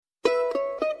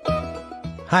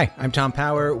Hi, I'm Tom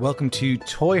Power. Welcome to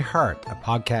Toy Heart, a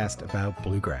podcast about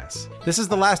bluegrass. This is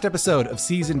the last episode of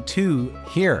season 2.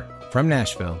 Here from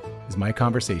Nashville is my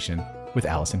conversation with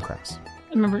Alison Krauss.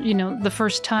 I remember, the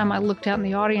first time I looked out in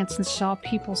the audience and saw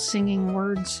people singing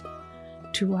words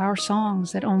to our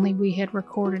songs that only we had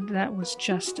recorded. That was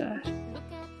just a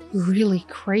really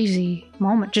crazy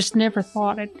moment. Just never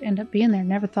thought it'd end up being there.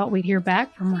 Never thought we'd hear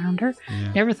back from Rounder.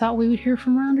 Yeah. Never thought we would hear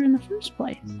from Rounder in the first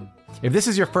place. If this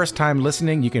is your first time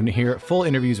listening, you can hear full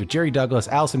interviews with Jerry Douglas,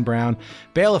 Alison Brown,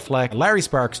 Bela Fleck, Larry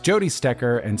Sparks, Jody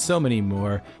Stecker, and so many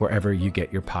more wherever you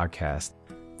get your podcast.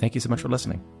 Thank you so much for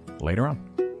listening. Later on.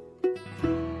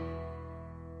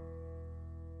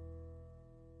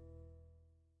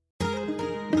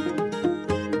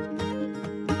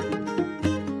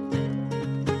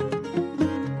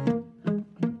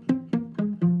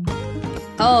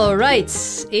 All right,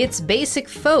 it's Basic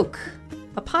Folk,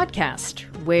 a podcast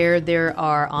where there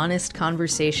are honest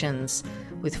conversations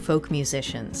with folk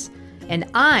musicians. And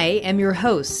I am your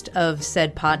host of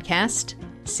said podcast,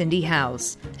 Cindy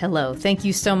Howes. Hello, thank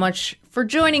you so much for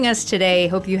joining us today.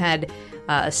 Hope you had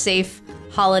a safe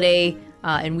holiday,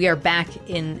 and we are back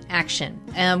in action.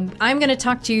 I'm going to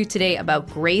talk to you today about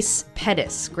Grace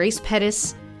Pettis. Grace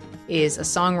Pettis is a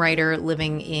songwriter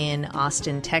living in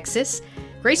Austin, Texas.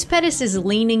 Grace Pettis is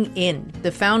leaning in,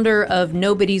 the founder of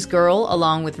Nobody's Girl,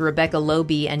 along with Rebecca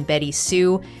Lobe and Betty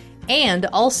Sue, and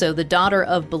also the daughter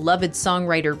of beloved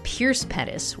songwriter Pierce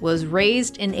Pettis, was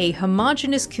raised in a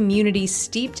homogenous community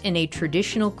steeped in a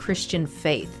traditional Christian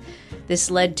faith.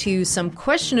 This led to some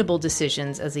questionable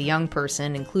decisions as a young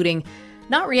person, including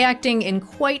not reacting in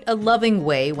quite a loving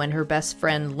way when her best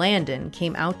friend Landon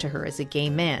came out to her as a gay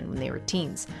man when they were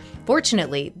teens.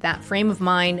 Fortunately, that frame of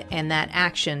mind and that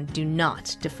action do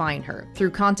not define her. Through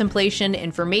contemplation,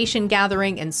 information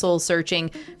gathering, and soul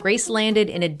searching, Grace landed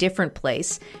in a different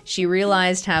place. She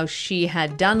realized how she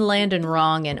had done Landon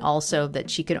wrong, and also that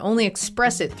she could only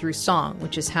express it through song,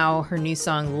 which is how her new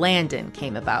song Landon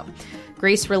came about.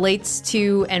 Grace relates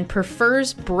to and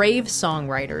prefers brave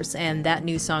songwriters, and that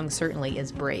new song certainly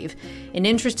is brave. An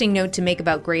interesting note to make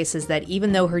about Grace is that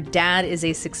even though her dad is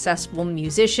a successful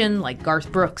musician, like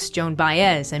Garth Brooks, Joan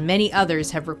Baez, and many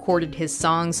others have recorded his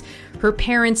songs, her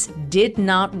parents did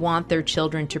not want their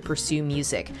children to pursue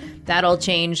music. That all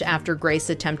changed after Grace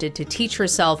attempted to teach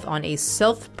herself on a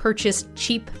self-purchased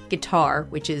cheap guitar,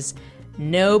 which is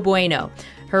no bueno.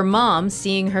 Her mom,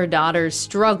 seeing her daughter's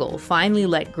struggle, finally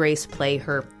let Grace play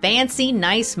her fancy,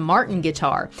 nice Martin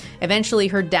guitar. Eventually,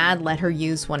 her dad let her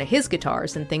use one of his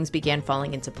guitars, and things began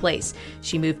falling into place.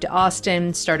 She moved to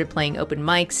Austin, started playing open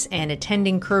mics, and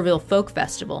attending Kerrville Folk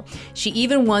Festival. She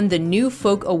even won the New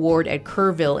Folk Award at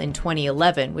Kerrville in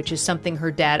 2011, which is something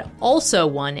her dad also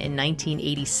won in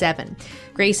 1987.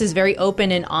 Grace is very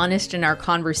open and honest in our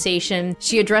conversation.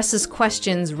 She addresses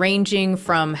questions ranging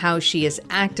from how she is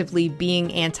actively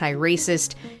being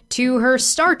anti-racist to her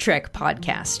Star Trek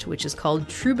podcast, which is called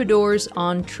Troubadours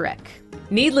on Trek.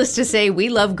 Needless to say, we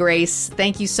love Grace.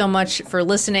 Thank you so much for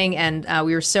listening, and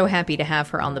we were so happy to have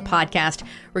her on the podcast.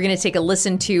 We're going to take a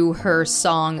listen to her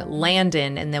song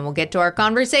Landon, and then we'll get to our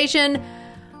conversation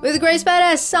with Grace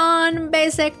Pettis on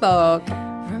Basic Folk.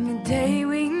 From the day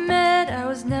we met, I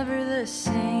was never the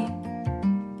same.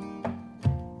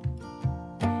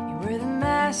 You were the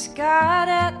mascot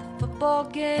at the football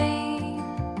game.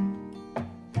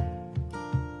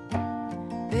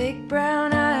 Big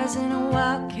brown eyes in a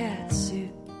wildcat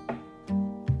suit,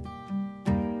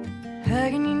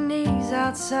 hugging your knees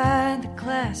outside the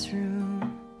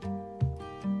classroom.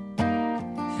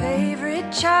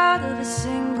 Favorite child of a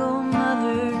single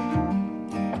mother,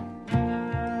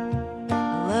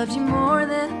 loved you more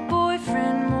than a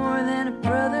boyfriend, more than a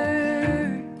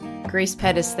brother. Grace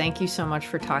Pettis, thank you so much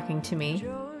for talking to me.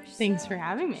 Thanks for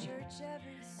having me.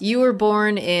 You were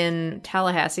born in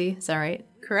Tallahassee, is that right?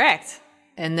 Correct.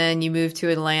 And then you moved to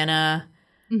Atlanta.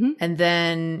 Mm-hmm. And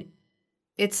then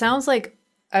it sounds like,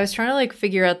 I was trying to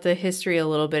figure out the history a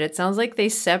little bit. It sounds like they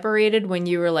separated when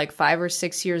you were 5 or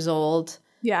 6 years old.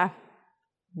 Yeah.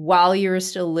 While you were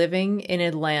still living in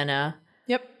Atlanta.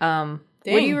 Yep. What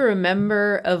do you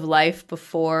remember of life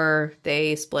before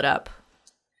they split up?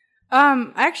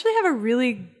 I actually have a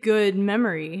really good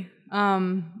memory.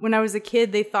 When I was a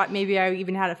kid, they thought maybe I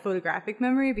even had a photographic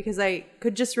memory because I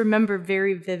could just remember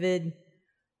very vivid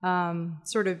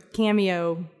sort of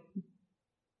cameo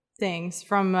things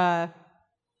from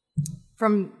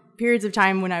periods of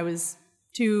time when I was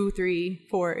 2, 3,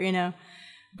 4,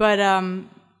 But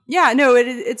yeah, no,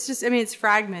 it's just, it's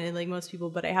fragmented like most people,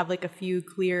 but I have a few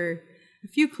clear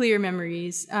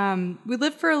memories. We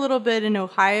lived for a little bit in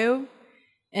Ohio,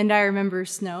 and I remember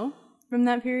snow from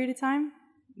that period of time.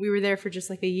 We were there for just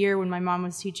like a year when my mom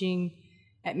was teaching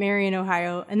at Marion,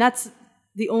 Ohio. And that's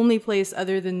the only place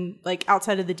other than like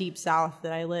outside of the Deep South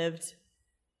that I lived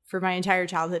for my entire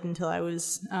childhood until I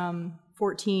was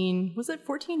 14. Was it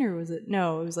 14 or was it?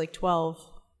 No, it was like 12.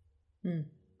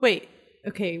 Wait,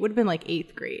 okay, it would have been like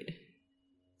 8th grade.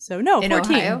 So no,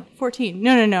 14. Ohio? 14.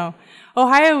 No.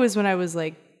 Ohio was when I was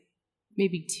like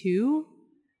maybe 2.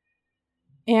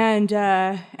 And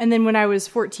then when I was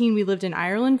 14, we lived in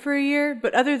Ireland for a year.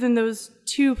 But other than those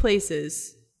 2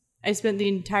 places, I spent the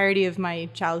entirety of my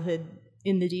childhood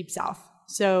in the Deep South.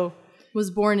 So was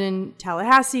born in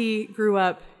Tallahassee, grew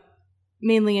up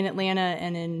mainly in Atlanta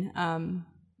and in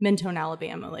Mentone,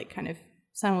 Alabama, like kind of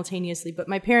simultaneously. But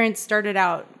my parents started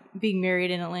out being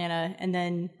married in Atlanta, and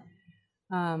then,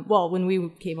 when we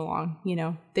came along,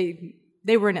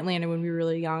 they were in Atlanta when we were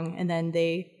really young, and then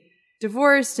they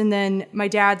divorced, and then my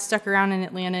dad stuck around in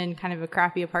Atlanta in kind of a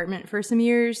crappy apartment for some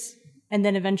years, and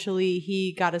then eventually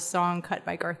he got a song cut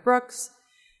by Garth Brooks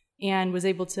and was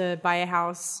able to buy a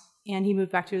house, and he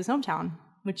moved back to his hometown,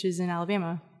 which is in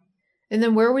Alabama. And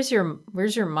then where's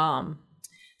your mom?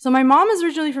 So my mom is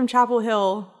originally from Chapel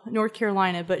Hill, North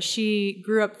Carolina, but she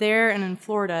grew up there and in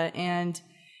Florida and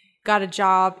got a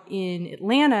job in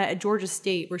Atlanta at Georgia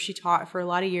State, where she taught for a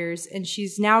lot of years. And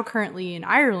she's now currently in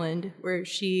Ireland, where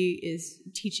she is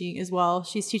teaching as well.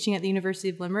 She's teaching at the University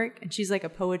of Limerick, and she's like a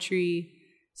poetry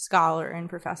scholar and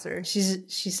professor. She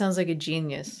sounds like a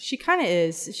genius. She kind of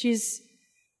is. She's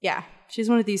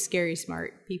one of these scary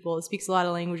smart people that speaks a lot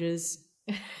of languages,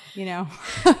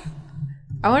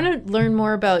 I want to learn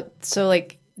more about, so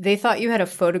like they thought you had a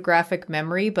photographic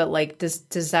memory, but like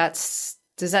does that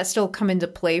still come into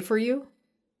play for you?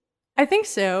 I think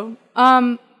so.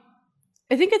 I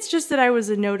think it's just that I was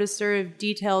a noticer of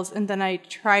details, and then I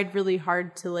tried really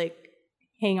hard to like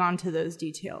hang on to those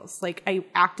details. Like I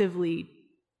actively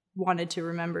wanted to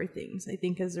remember things. I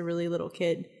think as a really little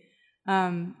kid,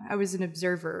 I was an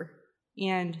observer,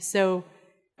 and so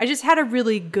I just had a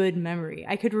really good memory.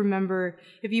 I could remember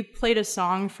if you played a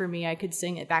song for me, I could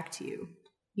sing it back to you,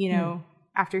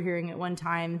 after hearing it one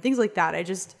time, things like that. I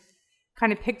just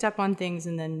kind of picked up on things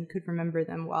and then could remember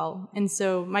them well. And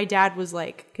so my dad was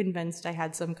like convinced I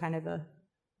had some kind of a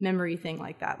memory thing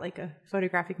like that, like a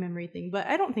photographic memory thing. But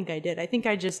I don't think I did. I think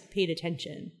I just paid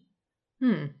attention.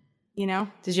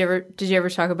 Did you ever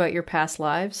talk about your past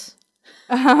lives?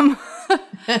 I've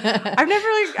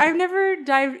never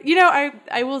dived,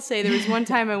 I will say there was one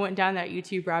time I went down that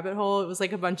YouTube rabbit hole. It was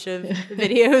like a bunch of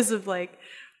videos of like,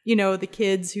 the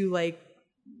kids who like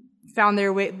found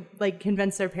their way, like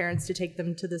convinced their parents to take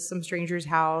them to some stranger's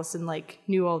house and like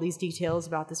knew all these details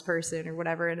about this person or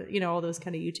whatever. And, all those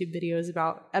kind of YouTube videos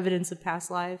about evidence of past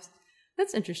lives.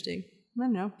 That's interesting. I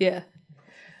don't know. Yeah.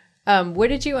 What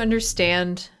did you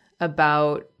understand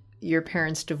about your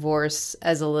parents' divorce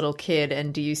as a little kid,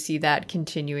 and do you see that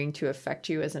continuing to affect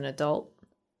you as an adult?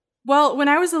 Well, when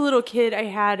I was a little kid, I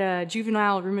had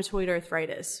juvenile rheumatoid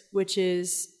arthritis, which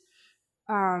is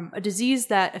a disease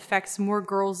that affects more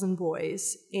girls than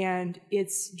boys, and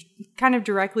it's kind of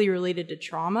directly related to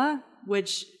trauma,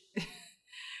 which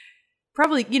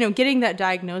probably, getting that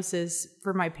diagnosis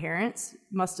for my parents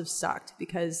must have sucked,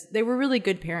 because they were really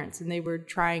good parents and they were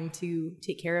trying to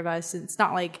take care of us. And it's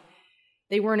not like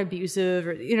they weren't abusive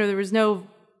or, there was no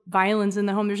violence in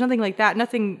the home. There's nothing like that,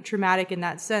 nothing traumatic in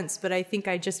that sense. But I think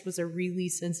I just was a really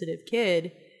sensitive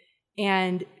kid.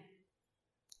 And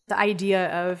the idea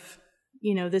of,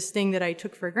 this thing that I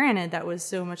took for granted that was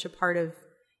so much a part of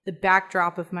the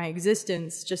backdrop of my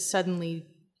existence, just suddenly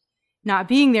not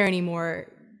being there anymore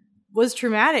was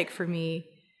traumatic for me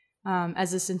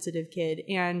as a sensitive kid.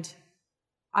 And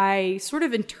I sort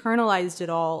of internalized it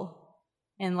all.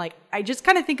 And like, I just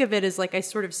kind of think of it as like I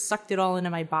sort of sucked it all into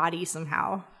my body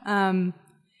somehow. And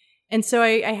so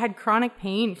I had chronic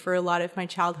pain for a lot of my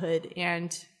childhood,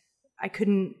 and I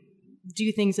couldn't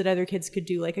do things that other kids could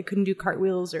do. Like I couldn't do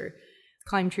cartwheels or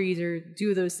climb trees or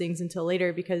do those things until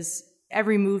later, because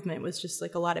every movement was just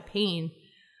like a lot of pain.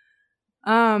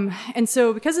 And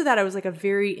so because of that, I was like a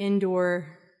very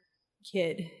indoor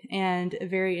kid and a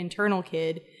very internal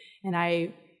kid. And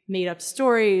I made up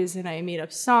stories and I made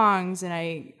up songs, and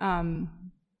I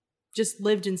just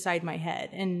lived inside my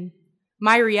head. And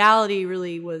my reality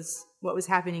really was what was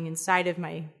happening inside of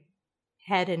my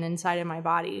head and inside of my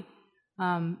body,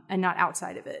 and not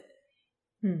outside of it.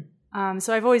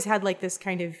 So I've always had like this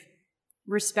kind of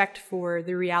respect for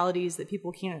the realities that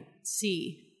people can't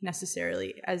see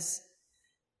necessarily as,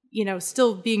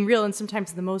 still being real, and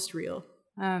sometimes the most real.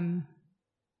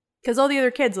 Because all the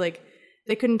other kids, like,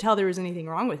 they couldn't tell there was anything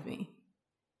wrong with me.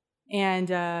 And,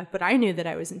 but I knew that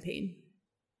I was in pain.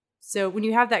 So when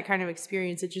you have that kind of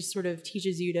experience, it just sort of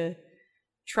teaches you to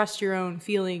trust your own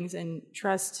feelings and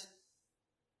trust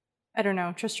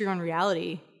your own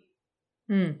reality,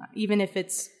 even if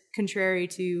it's contrary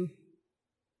to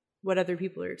what other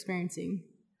people are experiencing.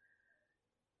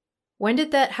 How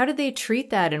did they treat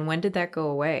that, and when did that go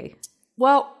away?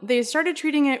 Well, they started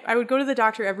treating it, I would go to the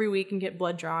doctor every week and get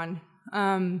blood drawn.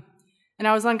 And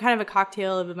I was on kind of a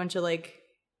cocktail of a bunch of like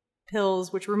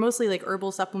pills, which were mostly like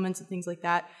herbal supplements and things like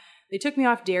that. They took me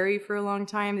off dairy for a long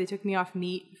time. They took me off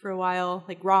meat for a while,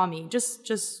 like raw meat,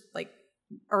 just like,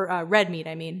 or red meat,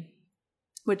 I mean,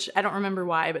 which I don't remember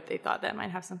why, but they thought that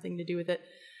might have something to do with it.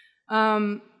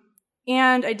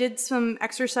 And I did some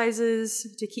exercises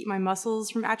to keep my muscles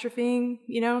from atrophying,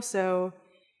 so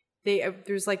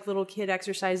there's like little kid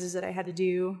exercises that I had to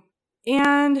do.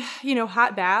 And,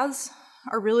 hot baths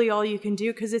are really all you can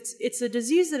do because it's a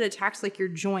disease that attacks like your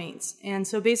joints. And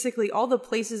so basically all the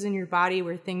places in your body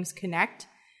where things connect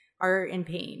are in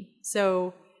pain.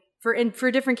 So for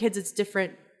different kids, it's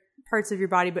different parts of your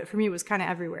body, but for me, it was kind of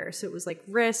everywhere. So it was like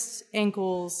wrists,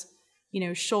 ankles,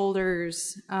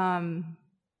 shoulders,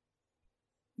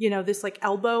 this like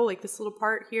elbow, like this little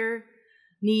part here,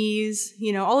 knees,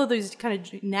 all of those kind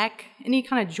of neck, any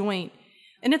kind of joint.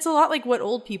 And it's a lot like what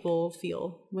old people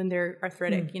feel when they're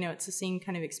arthritic. It's the same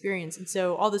kind of experience. And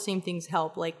so all the same things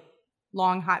help, like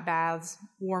long hot baths,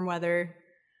 warm weather,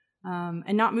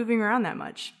 and not moving around that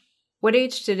much. What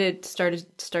age did it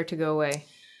start to go away?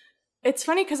 It's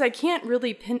funny because I can't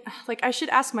really I should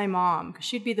ask my mom because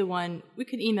she'd be the one. We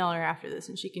could email her after this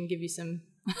and she can give you some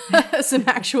some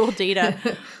actual data.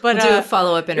 But we'll do a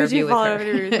follow-up interview with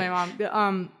her. With my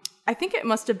mom. I think it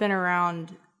must have been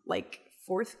around like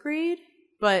 4th grade,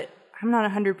 but I'm not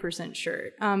 100% sure.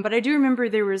 But I do remember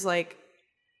there was like,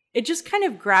 it just kind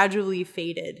of gradually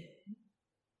faded.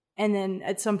 And then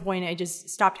at some point I just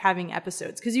stopped having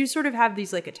episodes because you sort of have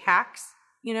these like attacks,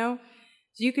 So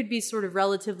you could be sort of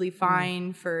relatively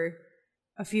fine for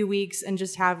a few weeks and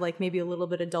just have like maybe a little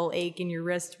bit of dull ache in your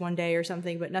wrist one day or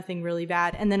something, but nothing really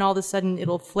bad. And then all of a sudden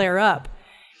it'll flare up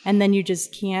and then you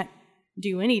just can't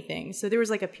do anything. So there was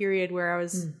like a period where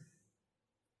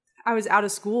I was out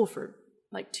of school for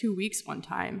like 2 weeks one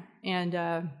time. And,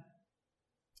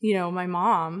 my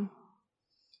mom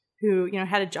who,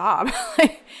 had a job,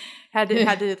 had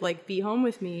to like be home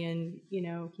with me and,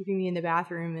 keeping me in the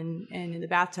bathroom and in the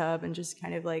bathtub and just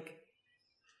kind of like,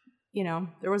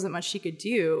 there wasn't much she could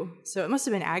do. So it must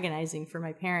have been agonizing for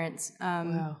my parents.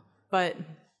 Wow. But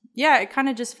yeah, it kind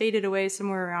of just faded away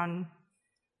somewhere around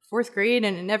 4th grade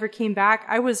and it never came back.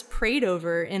 I was prayed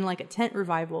over in like a tent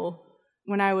revival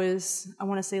when I was, I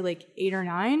want to say like 8 or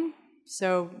 9.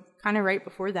 So kind of right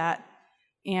before that.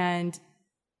 And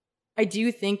I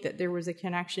do think that there was a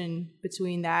connection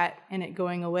between that and it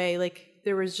going away. Like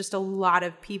there was just a lot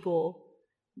of people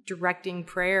directing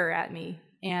prayer at me.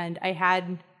 And I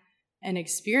had an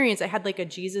experience. I had like a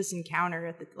Jesus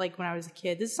encounter when I was a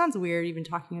kid. This sounds weird even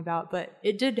talking about, but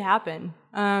it did happen.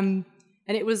 And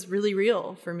it was really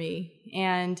real for me.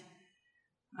 And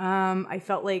I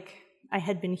felt like I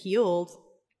had been healed,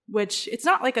 which it's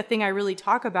not like a thing I really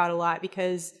talk about a lot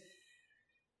because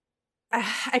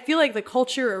I feel like the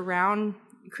culture around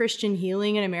Christian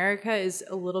healing in America is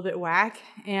a little bit whack.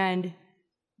 And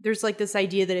there's like this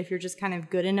idea that if you're just kind of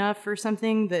good enough or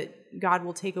something that God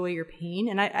will take away your pain.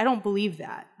 And I don't believe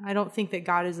that. I don't think that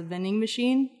God is a vending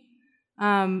machine.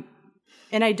 And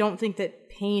I don't think that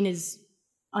pain is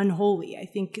unholy. I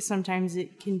think sometimes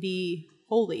it can be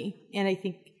holy. And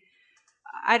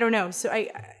I don't know. So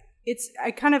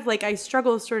I kind of like, I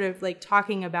struggle sort of like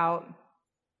talking about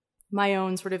my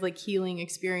own sort of like healing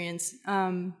experience.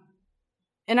 And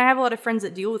I have a lot of friends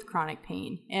that deal with chronic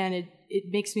pain and it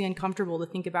makes me uncomfortable to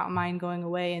think about mine going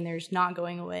away and theirs not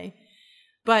going away.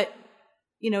 But,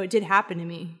 it did happen to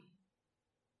me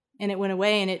and it went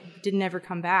away and it didn't ever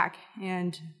come back.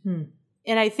 And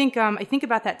I think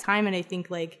about that time and I think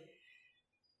like,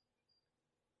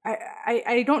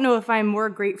 I don't know if I'm more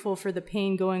grateful for the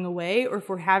pain going away or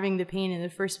for having the pain in the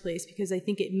first place, because I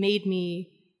think it made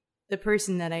me the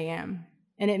person that I am.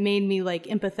 And it made me like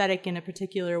empathetic in a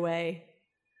particular way.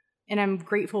 And I'm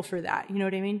grateful for that. You know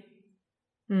what I mean?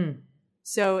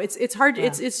 So it's hard.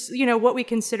 Yeah. It's what we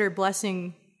consider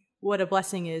blessing, what a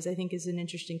blessing is, I think is an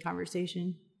interesting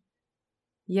conversation.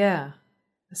 Yeah.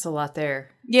 That's a lot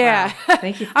there. Yeah. Wow.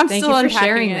 Thank you. I'm Thank still you for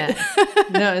sharing it. that.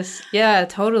 No, yeah,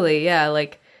 totally. Yeah.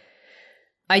 Like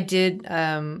I did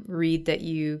read that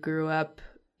you grew up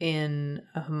in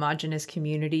a homogenous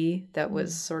community that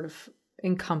was sort of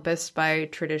encompassed by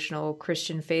traditional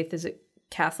Christian faith. Is it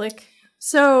Catholic?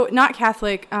 So not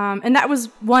Catholic, and that was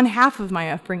one half of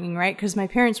my upbringing, right? Because my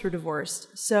parents were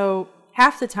divorced. So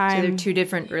half the time... So they're two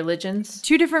different religions?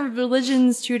 Two different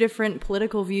religions, two different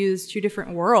political views, two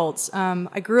different worlds.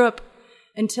 I grew up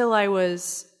until I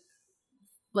was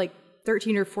like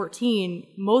 13 or 14,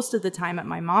 most of the time at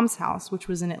my mom's house, which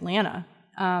was in Atlanta,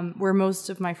 where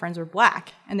most of my friends were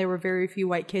Black, and there were very few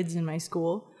white kids in my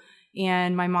school.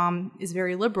 And my mom is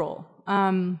very liberal.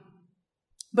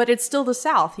 But it's still the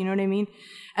South, you know what I mean?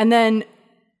 And then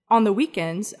on the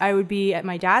weekends, I would be at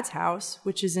my dad's house,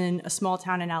 which is in a small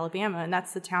town in Alabama, and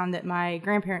that's the town that my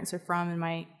grandparents are from, and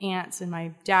my aunts and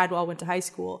my dad all went to high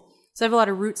school. So I have a lot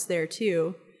of roots there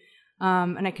too,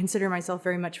 and I consider myself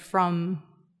very much from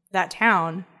that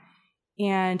town.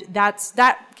 And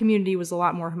that community was a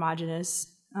lot more homogenous.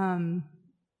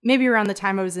 Maybe around the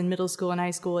time I was in middle school and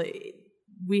high school,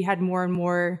 we had more and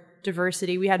more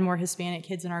diversity. We had more Hispanic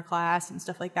kids in our class and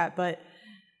stuff like that. But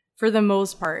for the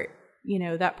most part, you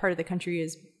know, that part of the country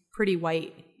is pretty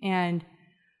white and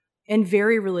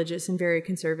very religious and very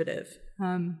conservative.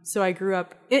 So I grew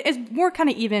up, it's more kind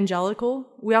of evangelical.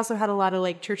 We also had a lot of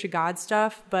like Church of God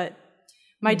stuff, but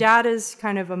my dad is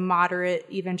kind of a moderate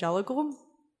evangelical,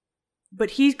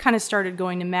 but he kind of started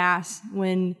going to mass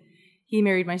when he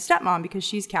married my stepmom because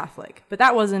she's Catholic. But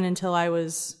that wasn't until I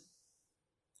was,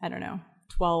 I don't know,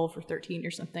 12 or 13 or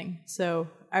something. So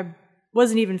I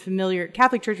wasn't even familiar.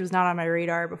 Catholic Church was not on my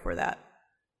radar before that.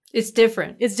 It's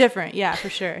different. It's different. Yeah, for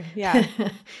sure. Yeah.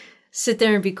 Sit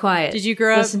there and be quiet. Did you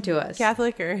grow Listen up to us.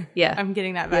 Catholic or? Yeah. I'm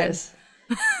getting that vibe.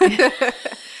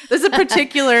 Yes. There's a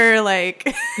particular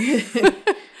like,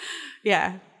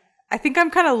 yeah. I think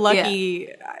I'm kind of lucky.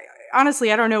 Yeah.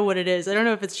 Honestly, I don't know what it is. I don't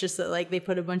know if it's just that like they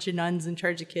put a bunch of nuns in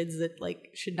charge of kids that like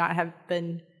should not have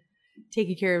been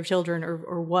taking care of children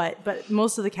or what. But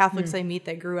most of the Catholics I meet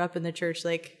that grew up in the church,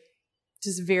 like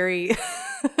just very,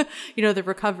 you know, the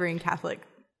recovering Catholic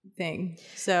thing.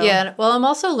 So yeah. Well, I'm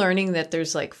also learning that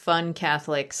there's like fun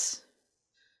Catholics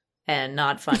and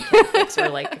not fun Catholics, or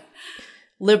like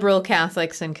liberal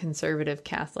Catholics and conservative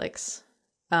Catholics.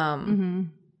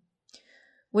 When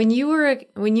you were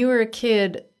a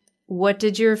kid, what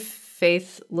did your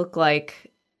faith look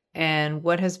like, and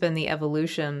what has been the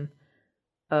evolution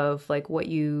of like what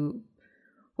you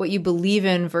believe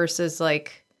in versus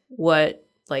like what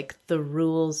like the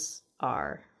rules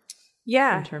are?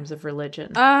 Yeah. In terms of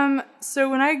religion. So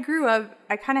when I grew up,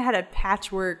 I kind of had a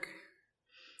patchwork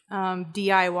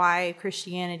DIY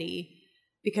Christianity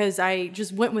because I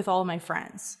just went with all my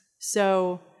friends.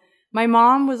 So my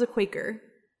mom was a Quaker,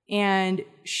 and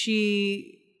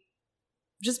she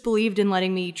just believed in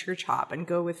letting me church hop and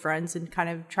go with friends and kind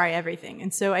of try everything.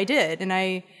 And so I did. And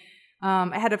I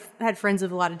had friends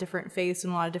of a lot of different faiths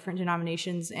and a lot of different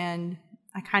denominations, and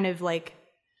I kind of like,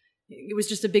 it was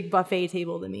just a big buffet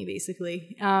table to me,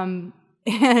 basically. And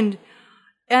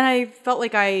I felt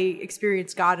like I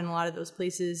experienced God in a lot of those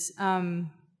places.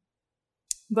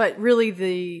 But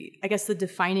really I guess the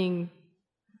defining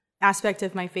aspect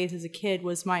of my faith as a kid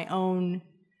was my own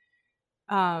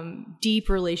deep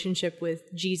relationship with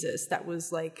Jesus. That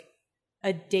was like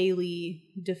a daily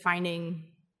defining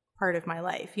part of my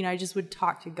life. You know, I just would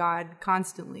talk to God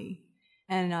constantly.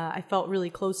 And I felt really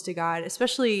close to God,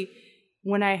 especially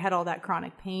when I had all that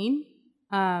chronic pain.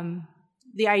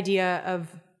 The idea of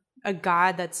a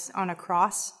God that's on a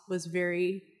cross was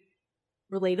very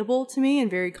relatable to me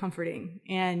and very comforting.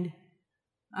 And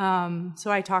so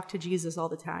I talked to Jesus all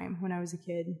the time when I was a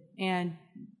kid, and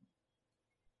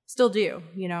still do,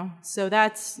 you know. So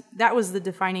that was the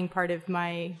defining part of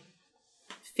my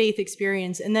faith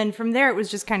experience. And then from there, it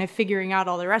was just kind of figuring out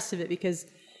all the rest of it, because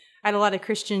I had a lot of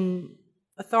Christian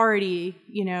authority,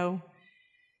 you know,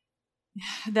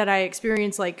 that I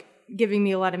experienced, like giving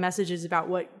me a lot of messages about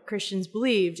what Christians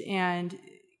believed. And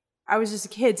I was just a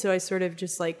kid, so I sort of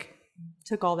just like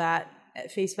took all that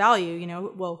at face value, you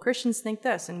know. Well, Christians think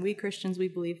this, and we Christians, we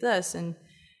believe this. And,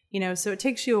 you know, so it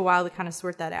takes you a while to kind of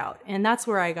sort that out. And that's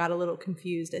where I got a little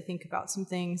confused, I think, about some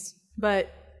things.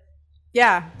 But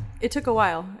yeah, it took a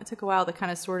while. It took a while to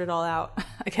kind of sort it all out,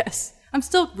 I guess. I'm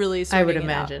still really sorting I would it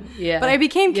imagine. out. Yeah. But I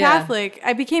became Catholic.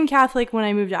 I became Catholic when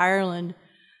I moved to Ireland,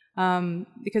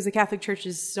 because the Catholic Church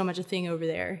is so much a thing over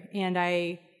there. And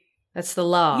that's the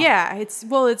law. Yeah, it's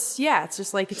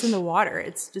just like it's in the water.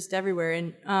 It's just everywhere.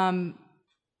 And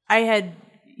I'd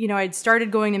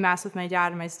started going to mass with my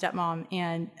dad and my stepmom,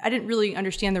 and I didn't really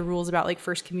understand the rules about like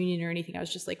First Communion or anything. I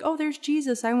was just like, oh, there's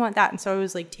Jesus, I want that. And so I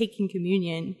was like taking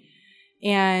communion.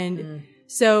 And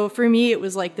so for me, it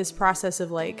was like this process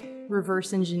of like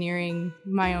reverse engineering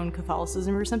my own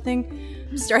Catholicism or something,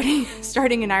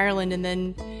 starting in Ireland, and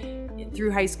then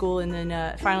through high school, and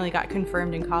then finally got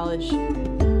confirmed in college.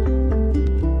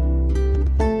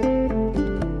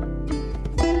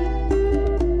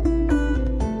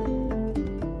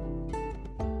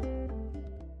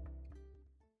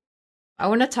 I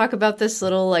want to talk about this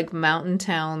little like mountain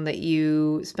town that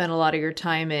you spent a lot of your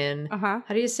time in. Uh-huh.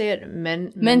 How do you say it?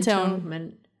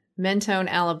 Mentone. Mentone,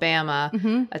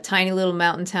 Alabama, a tiny little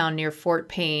mountain town near Fort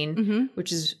Payne,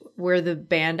 which is where the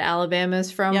band Alabama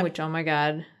is from, which, oh my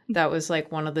God, that was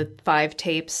like one of the 5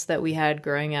 tapes that we had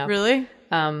growing up. Really?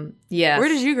 Yeah. Where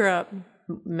did you grow up?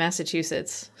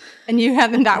 Massachusetts. And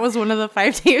that was one of the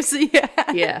 5 tapes that you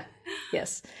had? Yeah.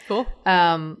 Yes. Cool.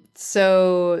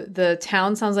 So the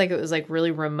town sounds like it was like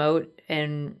really remote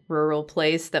and rural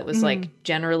place that was like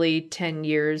generally 10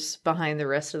 years behind the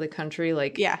rest of the country.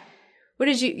 Like, yeah. What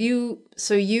did you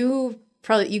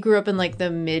grew up in like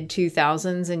the mid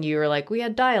 2000s and you were like, we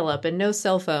had dial up and no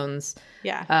cell phones.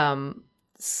 Yeah.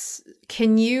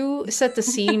 Can you set the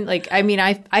scene? Like, I mean,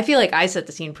 I feel like I set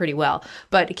the scene pretty well,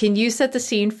 but can you set the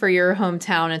scene for your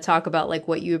hometown and talk about like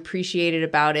what you appreciated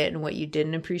about it and what you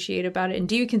didn't appreciate about it? And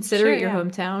do you consider it your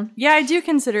hometown? Yeah, I do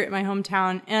consider it my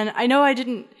hometown. And I know I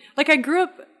grew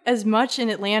up as much in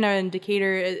Atlanta and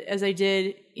Decatur as I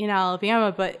did in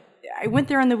Alabama, but I went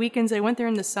there on the weekends. I went there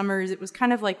in the summers. It was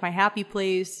kind of like my happy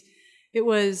place.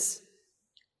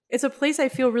 It's a place I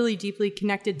feel really deeply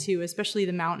connected to, especially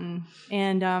the mountain.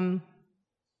 And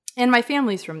my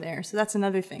family's from there. So that's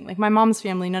another thing. Like my mom's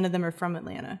family, none of them are from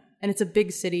Atlanta. And it's a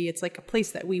big city. It's like a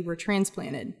place that we were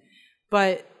transplanted.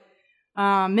 But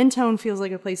Mentone feels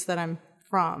like a place that I'm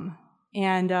from.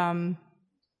 And,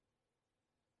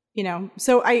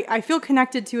 so I feel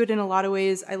connected to it in a lot of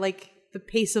ways. I like the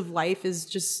pace of life is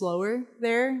just slower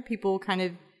there. People kind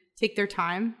of take their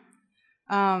time.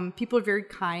 People are very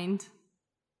kind.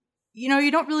 You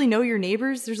don't really know your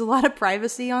neighbors. There's a lot of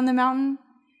privacy on the mountain.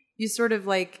 You sort of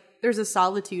like, there's a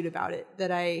solitude about it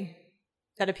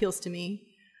that appeals to me.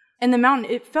 And the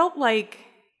mountain, it felt like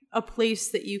a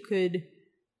place that you could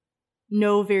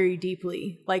know very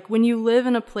deeply. Like when you live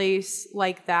in a place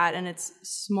like that and it's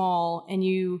small and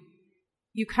you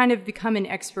kind of become an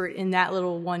expert in that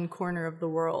little one corner of the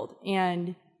world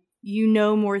and you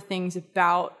know more things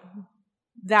about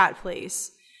that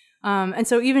place. And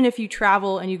so even if you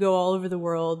travel and you go all over the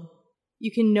world,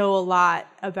 you can know a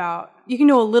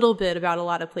little bit about a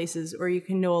lot of places, or you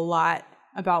can know a lot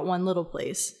about one little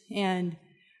place. And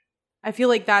I feel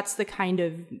like that's the kind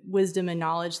of wisdom and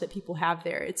knowledge that people have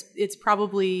there. It's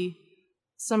probably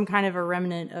some kind of a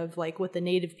remnant of like what the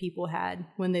native people had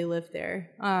when they lived there.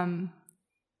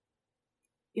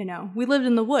 We lived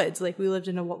in the woods, like we lived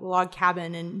in a log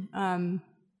cabin, and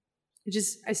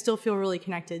I still feel really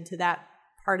connected to that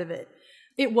part of it.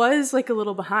 It was like a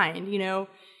little behind,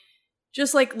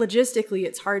 just like logistically,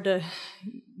 it's hard to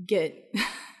get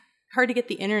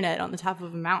the internet on the top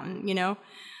of a mountain,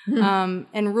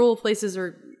 and rural places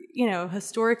are,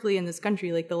 historically in this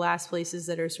country, like the last places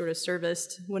that are sort of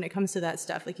serviced when it comes to that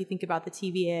stuff. Like you think about the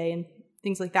TVA and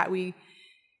things like that. We're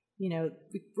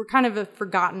kind of a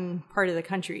forgotten part of the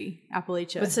country,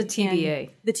 Appalachia. What's the TVA?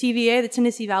 And the TVA, the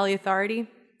Tennessee Valley Authority.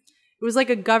 It was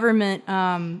like a government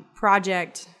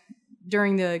project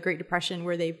during the Great Depression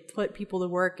where they put people to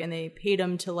work and they paid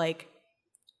them to like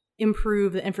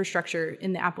improve the infrastructure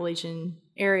in the Appalachian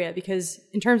area, because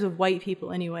in terms of white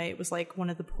people anyway, it was like one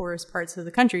of the poorest parts of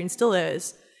the country and still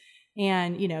is.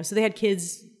 And, so they had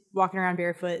kids walking around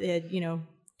barefoot. They had,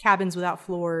 cabins without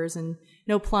floors and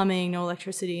no plumbing, no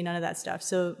electricity, none of that stuff.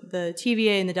 So the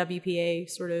TVA and the WPA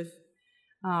sort of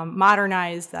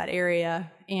modernized that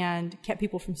area and kept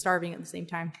people from starving at the same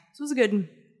time. So it was a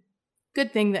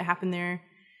good thing that happened there.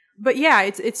 But yeah,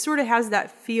 it sort of has that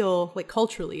feel like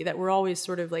culturally that we're always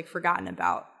sort of like forgotten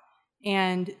about.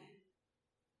 And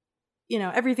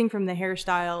everything from the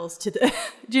hairstyles to the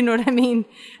do you know what I mean?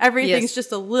 Everything's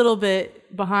just a little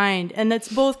bit behind, and that's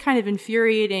both kind of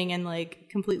infuriating and like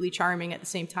completely charming at the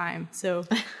same time. So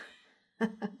I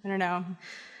don't know.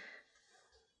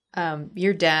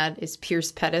 Your dad is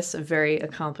Pierce Pettis, a very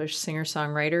accomplished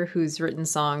singer-songwriter who's written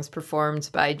songs performed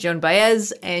by Joan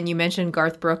Baez, and you mentioned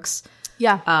Garth Brooks.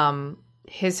 Yeah.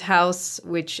 His house,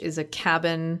 which is a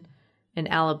cabin in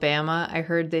Alabama, I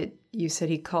heard that you said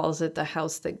he calls it the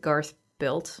house that Garth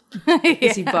built.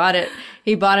 Because he bought it.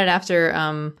 He bought it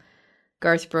after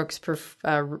Garth Brooks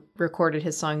recorded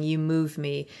his song "You Move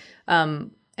Me,"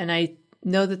 and I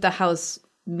know that the house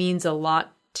means a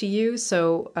lot to you.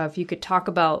 So if you could talk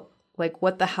about like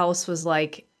what the house was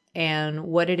like and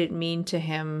what did it mean to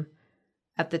him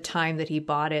at the time that he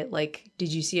bought it? Like,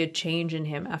 did you see a change in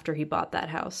him after he bought that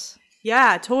house?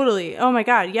 Yeah, totally. Oh my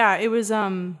God. Yeah, it was,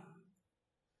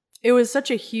 it was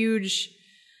such a huge,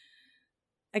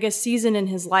 I guess, season in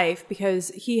his life because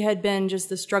he had been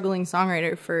just a struggling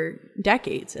songwriter for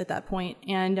decades at that point,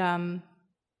 and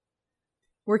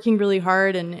working really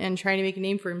hard and trying to make a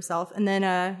name for himself. And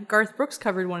then Garth Brooks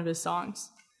covered one of his songs.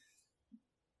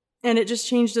 And it just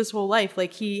changed his whole life.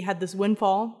 Like, he had this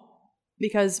windfall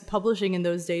because publishing in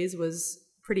those days was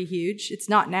pretty huge. It's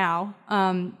not now.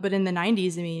 But in the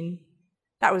 90s, I mean,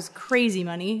 that was crazy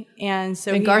money. And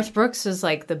so Garth Brooks was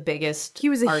like the biggest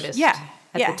artist at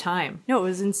the time. No, it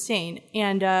was insane.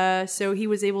 And so he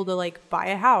was able to like buy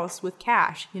a house with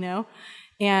cash, you know?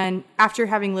 And after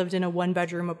having lived in a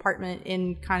 1-bedroom apartment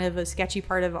in kind of a sketchy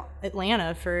part of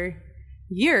Atlanta for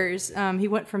years, he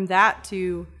went from that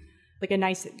to like a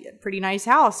pretty nice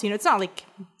house. You know, it's not like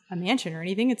a mansion or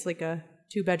anything. It's like a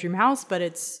 2-bedroom house, but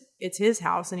it's his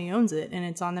house and he owns it, and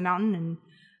it's on the mountain,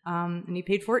 and he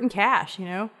paid for it in cash, you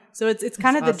know? So it's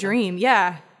kind of awesome. The dream.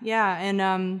 Yeah. Yeah.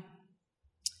 And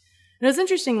it was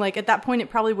interesting, like at that point, it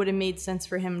probably would have made sense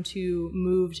for him to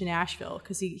move to Nashville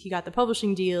because he got the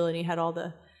publishing deal and he had all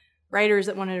the writers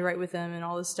that wanted to write with him and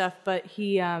all this stuff. But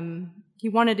he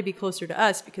wanted to be closer to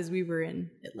us because we were in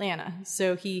Atlanta.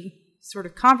 So he sort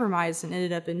of compromised and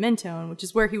ended up in Mentone, which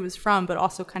is where he was from, but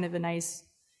also kind of a nice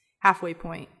halfway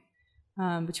point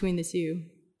between the two.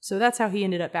 So that's how he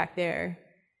ended up back there.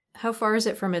 How far is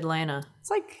it from Atlanta? It's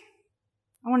like,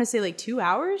 I want to say like 2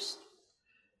 hours.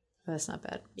 Oh, that's not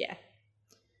bad. Yeah.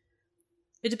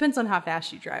 It depends on how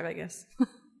fast you drive, I guess.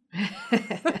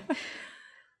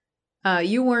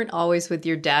 You weren't always with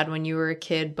your dad when you were a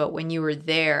kid, but when you were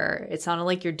there, it sounded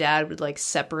like your dad would like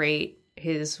separate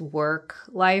his work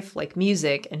life, like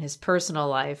music, and his personal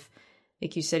life.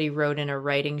 Like you said, he wrote in a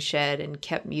writing shed and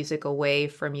kept music away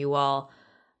from you all,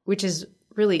 which is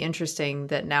really interesting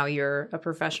that now you're a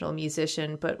professional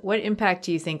musician. But what impact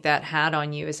do you think that had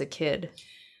on you as a kid?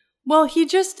 Well,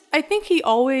 I think he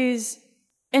always,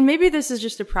 and maybe this is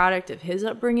just a product of his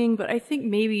upbringing, but I think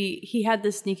maybe he had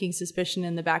this sneaking suspicion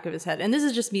in the back of his head. And this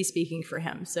is just me speaking for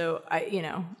him. So I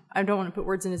don't want to put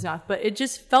words in his mouth, but it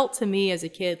just felt to me as a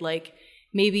kid like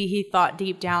maybe he thought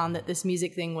deep down that this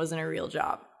music thing wasn't a real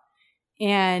job.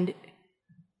 And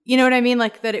you know what I mean?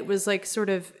 Like that it was like sort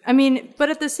of, but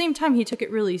at the same time, he took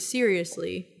it really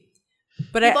seriously.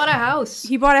 But he bought a house.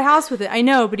 He bought a house with it. I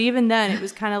know. But even then it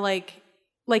was kind of like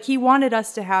he wanted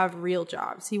us to have real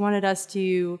jobs. He wanted us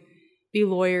to be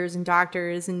lawyers and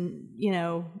doctors and, you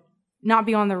know, not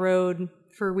be on the road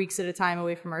for weeks at a time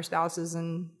away from our spouses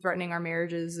and threatening our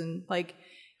marriages. And like,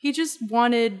 he just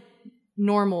wanted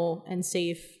normal and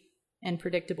safe and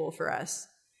predictable for us.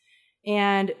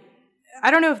 And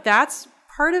I don't know if that's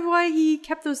part of why he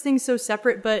kept those things so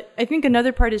separate, but I think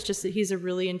another part is just that he's a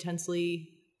really intensely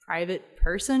private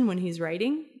person when he's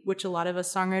writing, which a lot of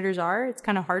us songwriters are. It's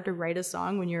kind of hard to write a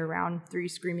song when you're around 3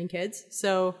 screaming kids.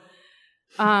 So,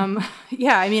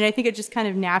 I think it just kind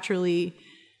of naturally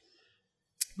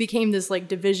became this like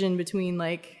division between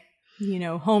like, you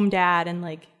know, home dad and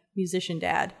like musician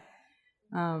dad.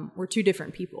 We're 2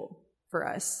 different people for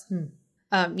us.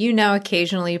 You now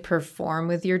occasionally perform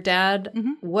with your dad.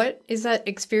 Mm-hmm. What is that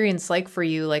experience like for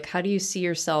you? Like, how do you see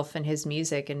yourself in his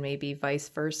music and maybe vice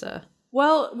versa?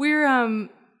 Well, we're,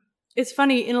 it's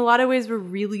funny. In a lot of ways, we're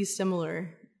really similar.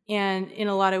 And in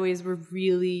a lot of ways, we're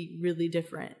really, really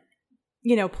different.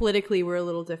 You know, politically, we're a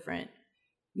little different.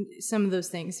 Some of those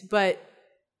things. But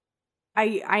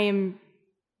I am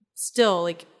still,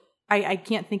 like, I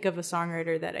can't think of a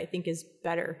songwriter that I think is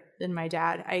better than my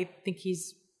dad. I think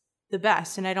he's the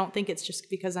best. And I don't think it's just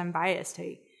because I'm biased.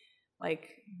 I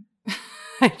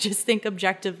just think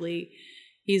objectively,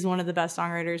 he's one of the best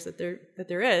songwriters that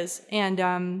there is. And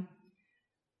I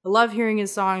love hearing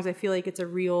his songs. I feel like it's a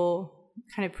real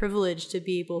kind of privilege to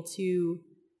be able to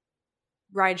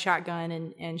ride shotgun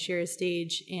and share a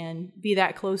stage and be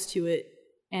that close to it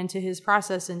and to his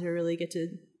process and to really get to,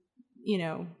 you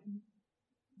know,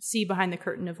 see behind the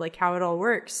curtain of like how it all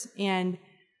works. And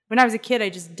when I was a kid, I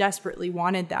just desperately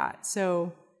wanted that.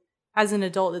 So as an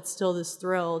adult, it's still this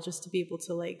thrill just to be able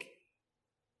to like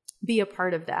be a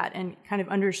part of that and kind of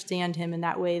understand him in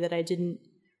that way that I didn't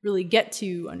really get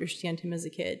to understand him as a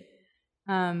kid.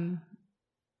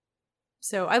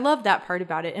 So I love that part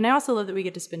about it. And I also love that we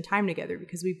get to spend time together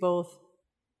because we both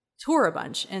tour a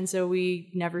bunch. And so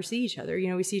we never see each other. You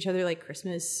know, we see each other like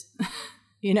Christmas,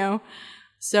 you know?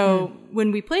 So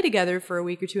when we play together for a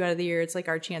week or 2 out of the year, it's like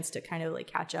our chance to kind of like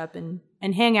catch up and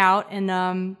hang out.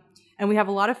 And we have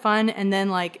a lot of fun. And then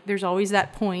like, there's always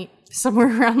that point somewhere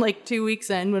around like 2 weeks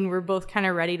in when we're both kind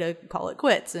of ready to call it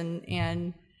quits.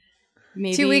 And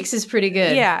maybe 2 weeks is pretty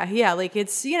good. Yeah. Like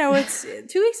it's, you know, it's 2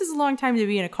 weeks is a long time to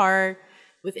be in a car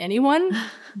with anyone,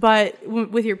 but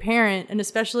with your parent, and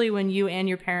especially when you and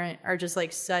your parent are just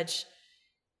like such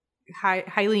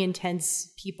highly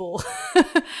intense people.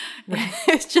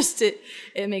 It's just it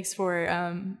makes for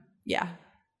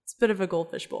it's a bit of a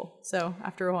goldfish bowl. So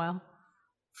after a while.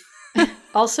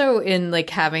 Also, in like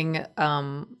having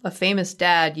a famous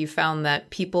dad, you found that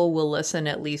people will listen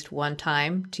at least one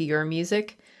time to your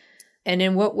music. And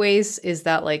in what ways is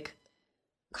that like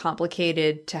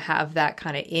complicated to have that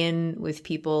kind of in with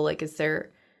people? Like, is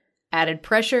there added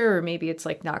pressure, or maybe it's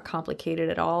like not complicated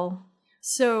at all?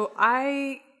 So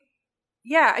I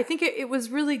think it was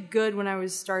really good when I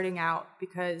was starting out,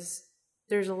 because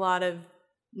there's a lot of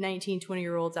 19,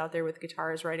 20-year-olds out there with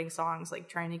guitars writing songs, like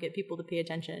trying to get people to pay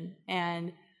attention.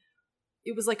 And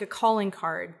it was like a calling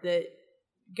card that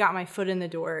got my foot in the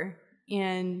door.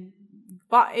 And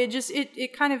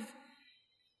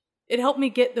it helped me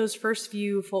get those first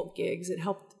few folk gigs. It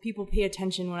helped people pay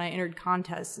attention when I entered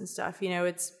contests and stuff. You know,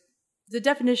 it's the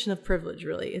definition of privilege,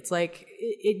 really. It's like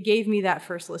it gave me that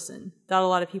first listen that a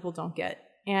lot of people don't get.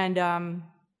 And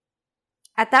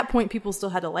at that point, people still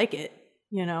had to like it,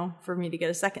 you know, for me to get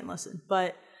a second listen.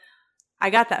 But I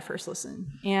got that first listen.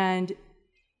 And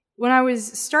when I was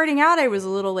starting out, I was a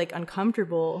little like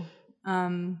uncomfortable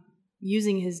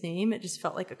using his name. It just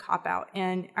felt like a cop-out.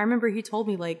 And I remember he told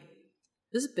me, like,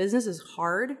 this business is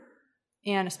hard.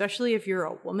 And especially if you're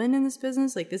a woman in this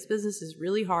business, like, this business is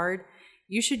really hard.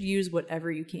 You should use whatever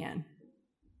you can.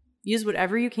 Use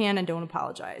whatever you can and don't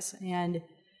apologize. And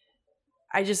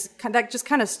that just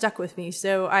kind of stuck with me.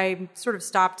 So I sort of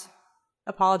stopped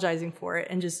apologizing for it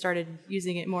and just started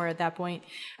using it more at that point.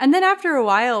 And then after a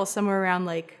while, somewhere around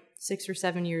like 6 or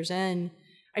 7 years in,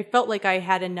 I felt like I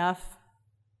had enough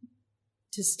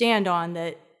to stand on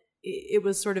that it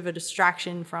was sort of a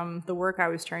distraction from the work I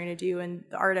was trying to do and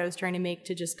the art I was trying to make,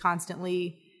 to just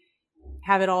constantly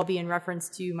have it all be in reference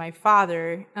to my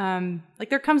father.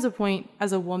 Like, there comes a point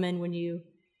as a woman when you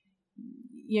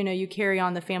carry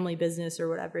on the family business or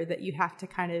whatever, that you have to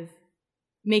kind of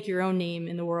make your own name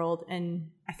in the world. And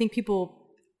I think people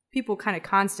kind of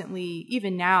constantly,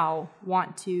 even now,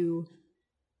 want to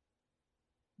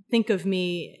think of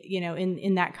me, you know,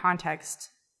 in that context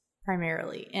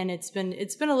primarily. And it's been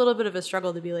a little bit of a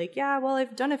struggle to be like, yeah, well,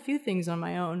 I've done a few things on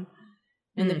my own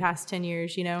in the past 10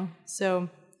 years, you know? So,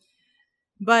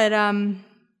 but,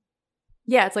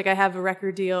 it's like I have a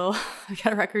record deal. I've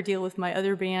got a record deal with my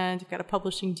other band. I've got a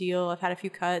publishing deal. I've had a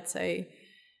few cuts.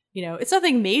 It's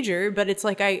nothing major, but it's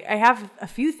like I have a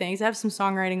few things. I have some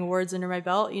songwriting awards under my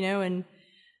belt, you know, and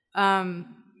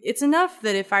it's enough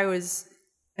that if I was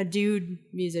a dude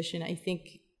musician,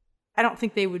 I don't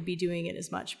think they would be doing it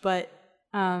as much. But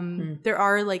there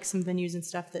are like some venues and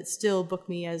stuff that still book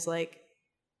me as like,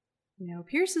 you know,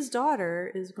 Pierce's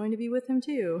daughter is going to be with him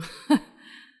too.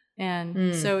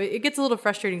 And so it gets a little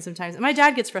frustrating sometimes. And my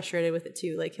dad gets frustrated with it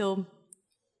too. Like, he'll,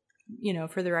 you know,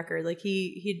 for the record, like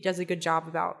he does a good job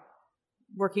about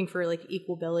working for like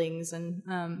equal billings and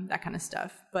that kind of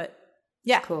stuff. But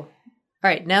yeah. Cool. All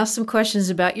right. Now some questions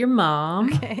about your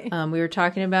mom. Okay. We were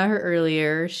talking about her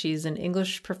earlier. She's an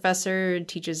English professor,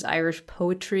 teaches Irish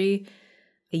poetry,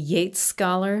 a Yeats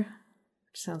scholar,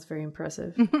 which sounds very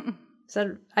impressive.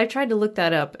 So I tried to look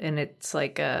that up, and it's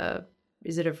like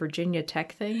is it a Virginia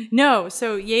Tech thing? No.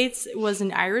 So Yeats was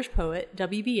an Irish poet,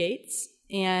 W.B. Yeats.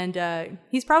 And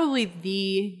he's probably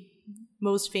the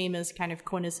most famous kind of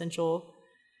quintessential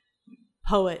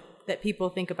poet that people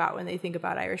think about when they think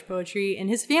about Irish poetry. And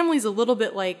his family's a little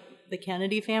bit like the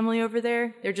Kennedy family over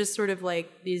there. They're just sort of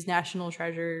like these national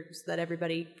treasures that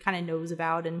everybody kind of knows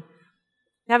about and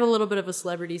have a little bit of a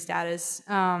celebrity status.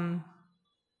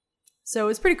 So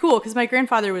it's pretty cool because my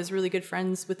grandfather was really good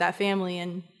friends with that family,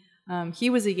 and he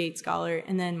was a Yeats scholar.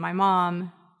 And then my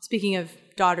mom, speaking of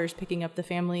daughters picking up the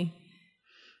family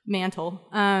mantle,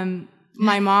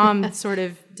 my mom sort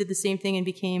of did the same thing and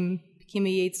became a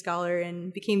Yeats scholar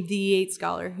and became the Yeats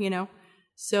scholar, you know?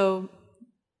 So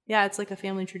yeah, it's like a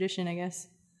family tradition, I guess.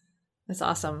 That's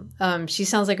awesome. She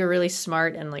sounds like a really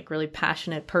smart and like really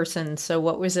passionate person. So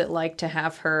what was it like to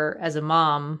have her as a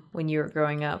mom when you were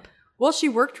growing up? Well, she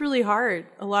worked really hard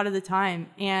a lot of the time.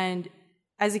 And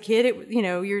as a kid,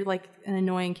 you're like an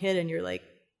annoying kid and you're like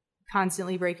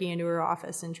constantly breaking into her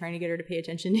office and trying to get her to pay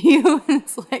attention to you.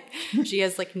 It's like she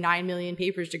has like 9 million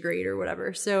papers to grade or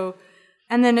whatever. So,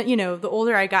 and then, the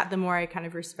older I got, the more I kind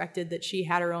of respected that she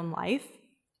had her own life.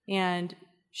 And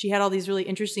she had all these really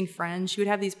interesting friends. She would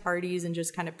have these parties and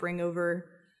just kind of bring over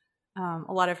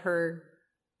a lot of her,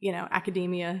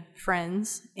 academia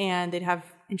friends. And they'd have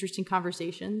interesting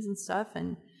conversations and stuff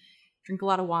and drink a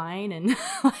lot of wine and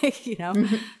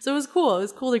so it was cool. It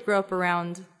was cool to grow up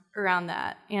around around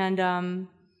that. And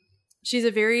she's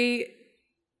a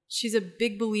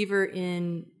big believer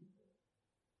in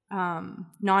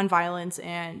nonviolence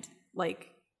and like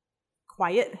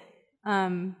quiet,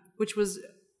 which was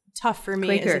tough for me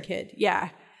Quaker. as a kid. Yeah.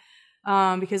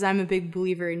 Because I'm a big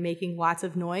believer in making lots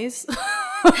of noise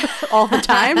all the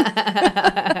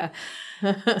time.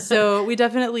 So we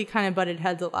definitely kind of butted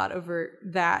heads a lot over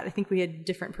that. I think we had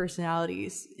different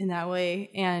personalities in that way.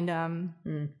 And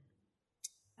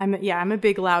I'm a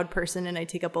big loud person, and I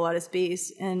take up a lot of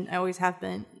space, and I always have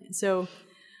been. So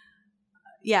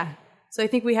yeah. So I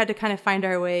think we had to kind of find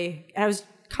our way. I was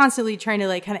constantly trying to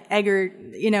like kind of egg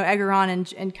her on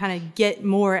and kind of get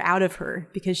more out of her,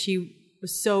 because she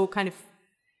was so kind of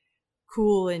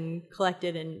cool and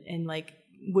collected and like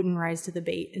wouldn't rise to the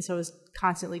bait. And so I was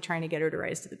constantly trying to get her to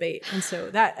rise to the bait. And so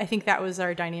I think that was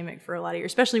our dynamic for a lot of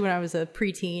years, especially when I was a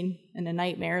preteen and a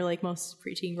nightmare, like most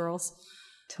preteen girls.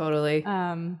 Totally.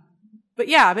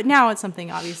 But now it's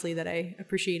something obviously that I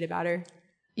appreciate about her.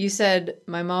 You said,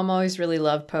 my mom always really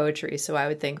loved poetry, so I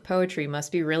would think poetry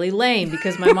must be really lame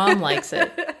because my mom likes it.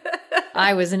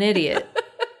 I was an idiot.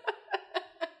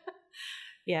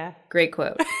 Yeah. Great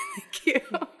quote. Thank you.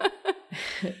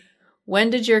 When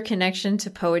did your connection to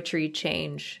poetry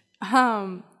change?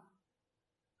 Honestly,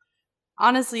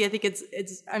 I think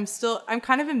I'm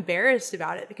kind of embarrassed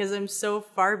about it because I'm so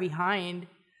far behind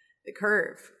the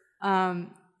curve. I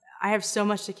have so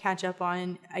much to catch up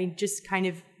on. I just kind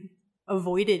of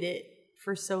avoided it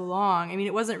for so long. I mean,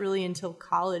 it wasn't really until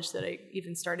college that I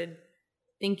even started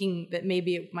thinking that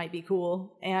maybe it might be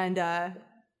cool. And,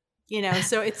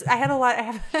 so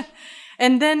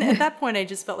and then at that point I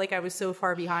just felt like I was so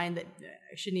far behind that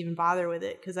I shouldn't even bother with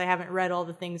it because I haven't read all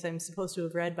the things I'm supposed to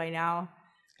have read by now.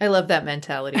 I love that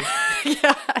mentality.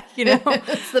 Yeah,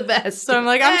 It's the best. So I'm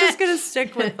like, I'm just going to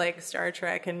stick with like Star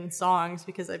Trek and songs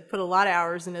because I put a lot of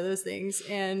hours into those things.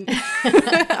 And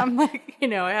I'm like,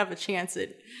 I have a chance at,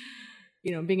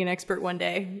 being an expert one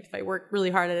day if I work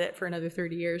really hard at it for another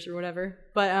 30 years or whatever.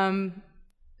 But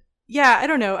I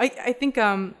don't know. I think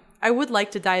I would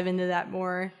like to dive into that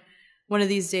more one of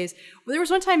these days. Well, there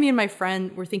was one time me and my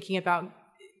friend were thinking about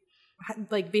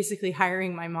like basically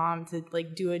hiring my mom to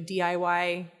like do a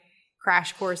DIY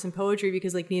crash course in poetry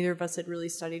because like neither of us had really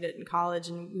studied it in college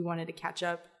and we wanted to catch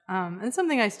up. And it's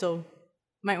something I still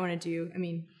might want to do. I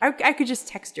mean, I could just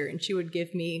text her and she would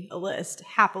give me a list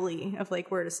happily of like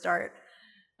where to start.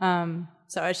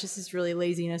 So it's just this really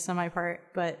laziness on my part,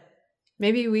 but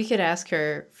maybe we could ask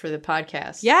her for the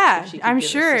podcast. Yeah, if she could I'm give us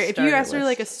sure. a If you starter asked her list.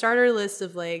 like a starter list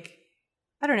of like,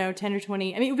 I don't know, 10 or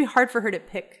 20. I mean, it would be hard for her to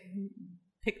pick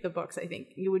the books, I think.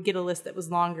 You would get a list that was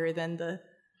longer than the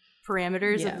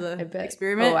parameters of the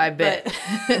experiment. Oh, I bet.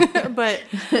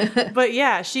 But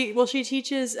yeah, she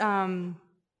teaches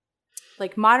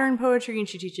like modern poetry, and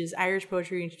she teaches Irish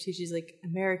poetry, and she teaches like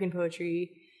American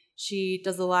poetry. She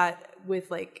does a lot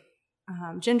with like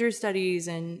gender studies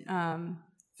and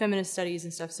feminist studies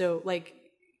and stuff. So like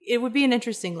it would be an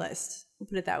interesting list. We'll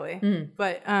put it that way.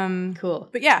 But cool.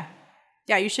 But yeah,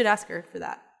 you should ask her for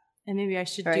that. And maybe I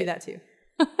should do that too.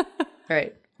 All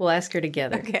right. We'll ask her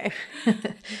together. Okay.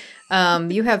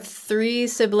 You have 3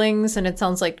 siblings, and it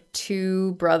sounds like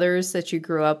 2 brothers that you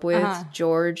grew up with,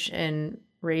 George and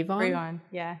Rayvon. Rayvon,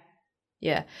 yeah.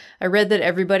 Yeah. I read that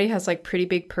everybody has like pretty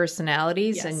big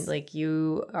personalities, Yes. and like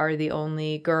you are the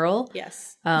only girl.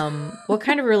 Yes. What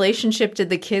kind of relationship did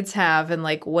the kids have, and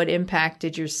like what impact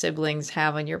did your siblings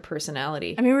have on your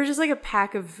personality? I mean, we're just like a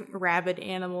pack of rabid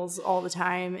animals all the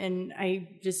time, and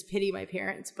I just pity my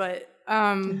parents. But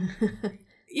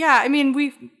yeah, I mean,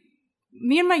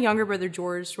 me and my younger brother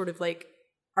George sort of like,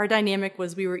 our dynamic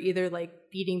was we were either like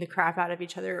beating the crap out of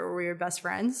each other or we were best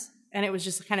friends. And it was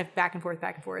just kind of back and forth.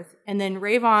 And then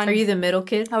Rayvon. Are you the middle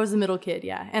kid? I was the middle kid,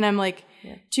 yeah. And I'm like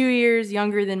 2 years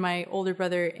younger than my older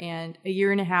brother and a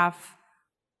year and a half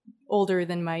older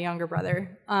than my younger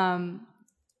brother. And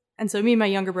so me and my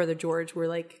younger brother George were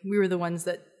like, we were the ones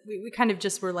that we kind of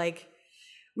just were like,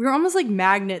 we were almost like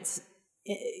magnets,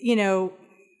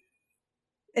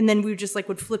 and then we just like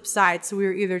would flip sides. So we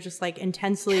were either just like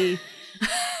intensely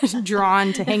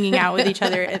drawn to hanging out with each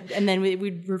other, and then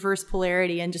we'd reverse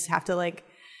polarity and just have to like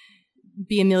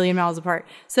be a million miles apart.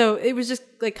 So it was just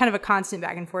like kind of a constant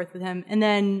back and forth with him. And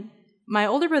then my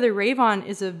older brother Rayvon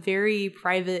is a very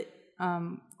private,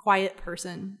 quiet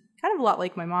person, kind of a lot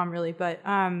like my mom really, but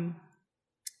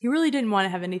he really didn't want to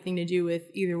have anything to do with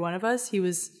either one of us.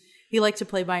 He liked to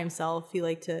play by himself. He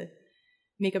liked to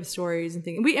make up stories and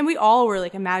things. And we all were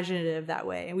like imaginative that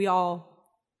way. And we all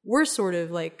were sort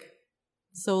of like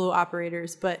solo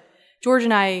operators, but George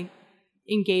and I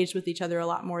engaged with each other a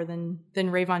lot more than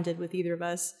Rayvon did with either of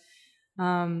us.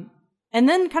 And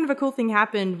then kind of a cool thing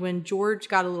happened when George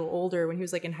got a little older, when he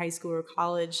was like in high school or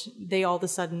college. They all of a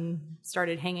sudden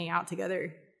started hanging out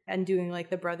together and doing like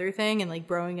the brother thing and like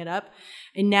broing it up.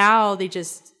 And now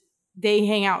they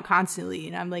hang out constantly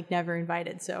and I'm like never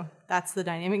invited. So that's the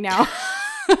dynamic now.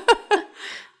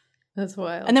 That's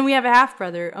wild. And then we have a half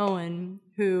brother, Owen,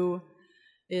 who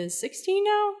is 16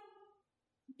 now.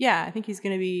 Yeah, I think he's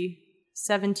going to be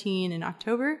 17 in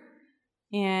October.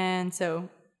 And so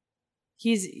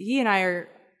he and I are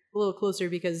a little closer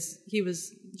because he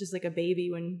was just like a baby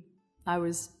when I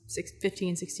was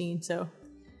 15, 16. So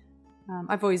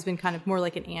I've always been kind of more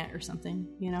like an aunt or something,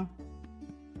 you know?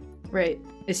 Right.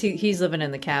 He's living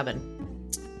in the cabin?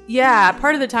 Yeah,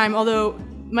 part of the time, although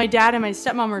my dad and my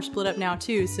stepmom are split up now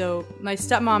too. So my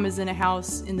stepmom is in a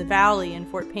house in the valley in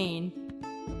Fort Payne.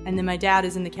 And then my dad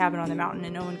is in the cabin on the mountain,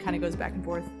 and Owen kind of goes back and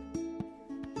forth.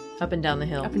 Up and down the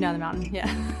hill. Up and down the mountain, yeah.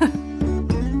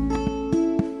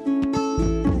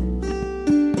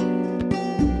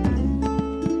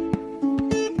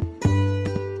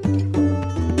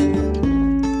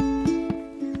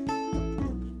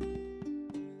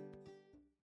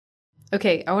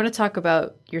 Okay, I want to talk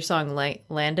about your song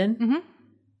Landon. Mm-hmm.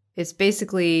 It's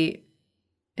basically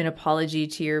an apology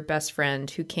to your best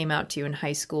friend who came out to you in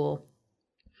high school.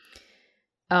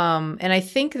 And I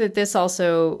think that this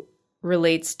also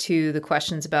relates to the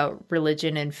questions about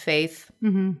religion and faith.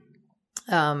 Mm-hmm.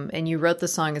 And you wrote the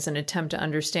song as an attempt to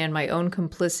understand my own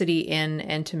complicity in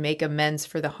and to make amends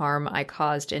for the harm I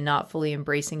caused in not fully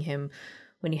embracing him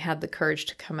when he had the courage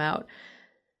to come out.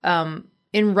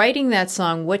 In writing that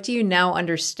song, what do you now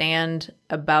understand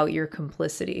about your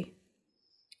complicity?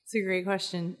 It's a great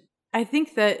question. I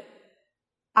think that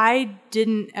I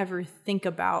didn't ever think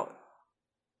about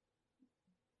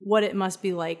what it must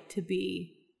be like to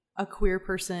be a queer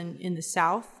person in the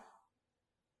South,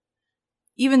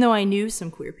 even though I knew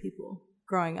some queer people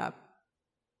growing up,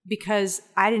 because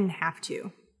I didn't have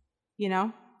to, you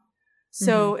know?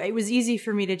 So It was easy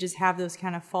for me to just have those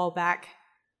kind of fallback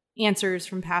answers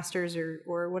from pastors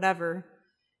or whatever,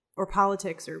 or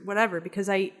politics or whatever, because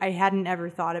I hadn't ever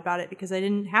thought about it because I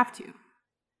didn't have to.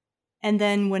 And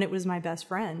then when it was my best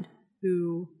friend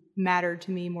who mattered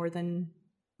to me more than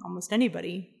almost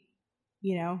anybody,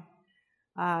 you know,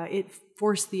 it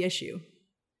forced the issue.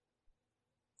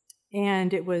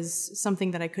 And it was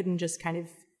something that I couldn't just kind of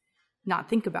not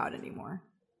think about anymore.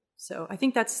 So I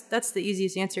think that's the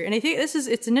easiest answer. And I think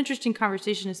it's an interesting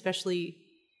conversation, especially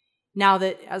now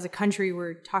that as a country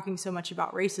we're talking so much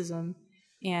about racism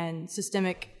and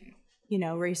systemic, you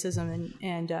know, racism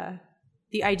and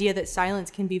the idea that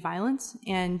silence can be violence,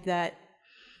 and that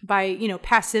by, you know,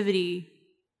 passivity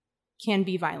can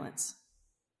be violence.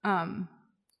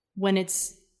 When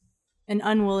it's an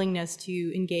unwillingness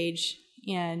to engage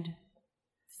and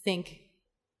think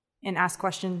and ask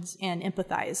questions and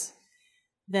empathize,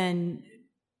 then,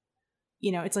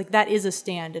 you know, it's like that is a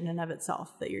stand in and of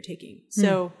itself that you're taking.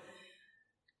 So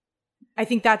I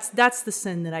think that's the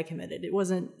sin that I committed. It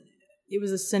was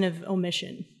a sin of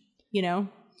omission, you know?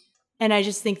 And I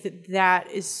just think that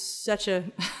is such a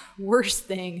worse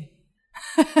thing.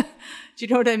 Do you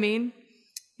know what I mean?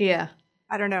 Yeah.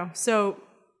 I don't know. So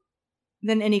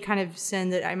then any kind of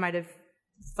sin that I might have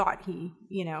thought he,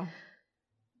 you know,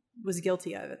 was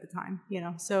guilty of at the time, you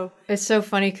know? So it's so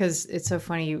funny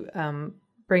you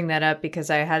bring that up, because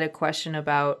I had a question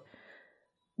about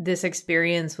this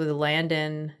experience with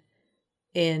Landon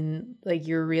in, like,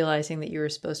 you're realizing that you were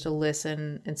supposed to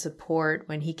listen and support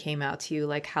when he came out to you,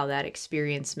 like how that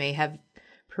experience may have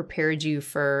prepared you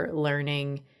for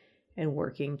learning and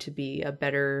working to be a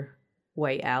better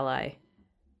white ally.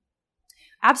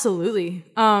 Absolutely.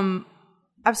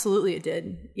 Absolutely it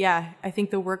did. Yeah. I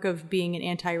think the work of being an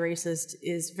anti-racist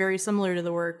is very similar to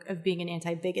the work of being an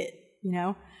anti-bigot, you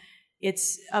know?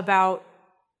 It's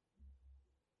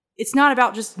not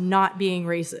about just not being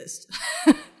racist.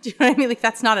 Do you know what I mean? Like,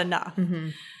 that's not enough. Mm-hmm.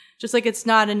 Just like it's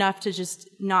not enough to just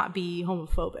not be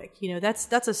homophobic. You know,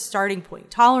 that's a starting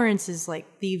point. Tolerance is like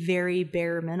the very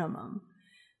bare minimum.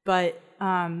 But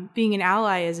being an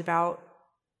ally is about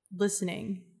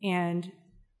listening and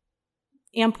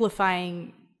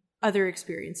amplifying other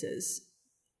experiences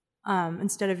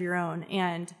instead of your own,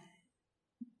 and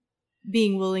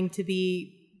being willing to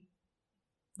be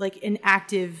like an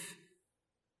active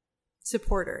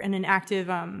supporter and an active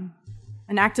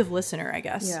listener, I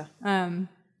guess. Yeah.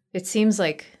 It seems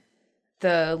like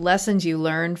the lessons you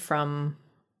learned from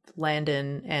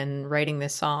Landon and writing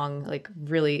this song, like,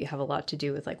 really have a lot to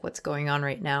do with like what's going on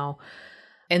right now.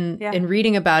 And in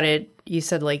reading about it, you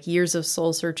said like years of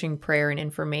soul searching prayer and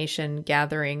information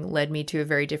gathering led me to a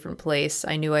very different place.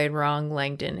 I knew I had wronged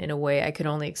Langdon in a way I could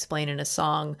only explain in a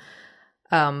song,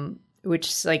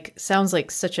 which like sounds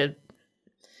like such an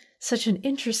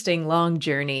interesting long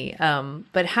journey.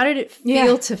 But how did it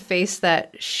feel to face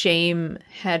that shame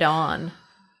head on?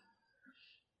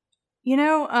 You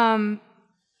know,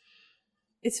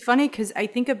 it's funny because I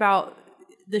think about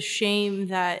the shame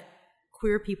that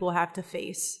queer people have to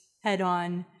face head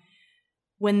on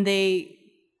when they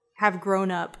have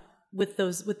grown up with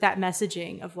that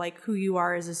messaging of like who you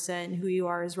are is a sin, who you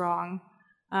are is wrong,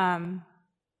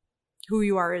 who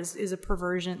you are is a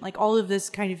perversion, like all of this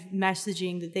kind of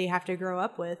messaging that they have to grow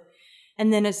up with.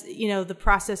 And then as you know, the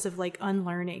process of like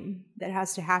unlearning that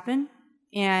has to happen.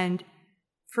 And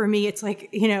for me, it's like,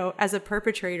 you know, as a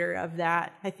perpetrator of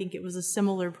that, I think it was a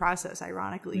similar process,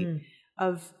 ironically,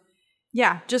 of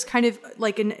just kind of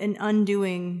like an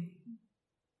undoing,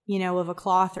 you know, of a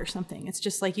cloth or something. It's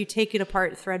just like you take it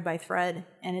apart thread by thread,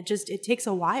 and it takes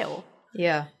a while.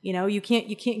 Yeah. You know, you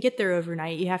can't get there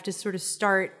overnight. You have to sort of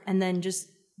start and then just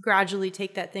gradually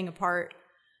take that thing apart.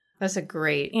 That's a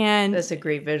great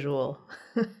visual.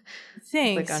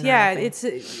 Thanks. Like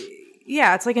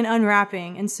it's like an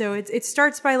unwrapping. And so it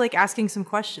starts by like asking some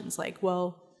questions like,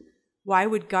 well, why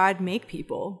would God make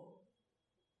people?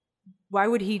 Why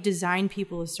would he design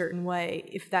people a certain way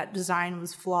if that design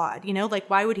was flawed? You know, like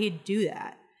why would he do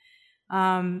that?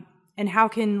 And how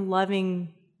can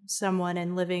loving someone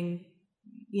and living,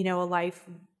 you know, a life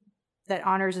that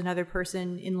honors another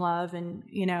person in love and,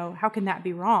 you know, how can that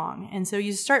be wrong? And so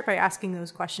you start by asking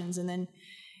those questions, and then,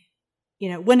 you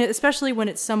know, especially when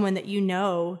it's someone that you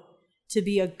know to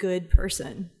be a good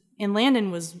person. And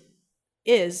Landon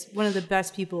is one of the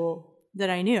best people that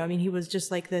I knew. I mean, he was just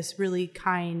like this really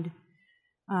kind,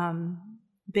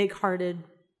 big-hearted,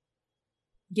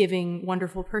 giving,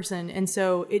 wonderful person. And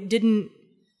so it didn't,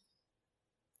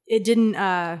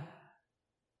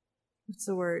 what's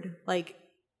the word? Like,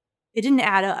 it didn't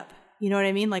add up. You know what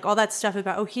I mean? Like all that stuff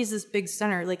about, oh, he's this big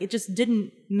sinner. Like it just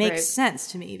didn't make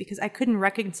sense to me because I couldn't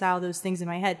reconcile those things in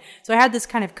my head. So I had this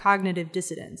kind of cognitive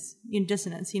dissonance,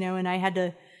 you know, and I had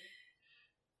to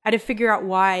figure out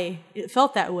why it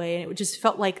felt that way. And it just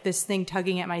felt like this thing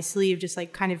tugging at my sleeve, just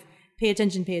like kind of pay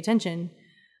attention.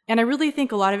 And I really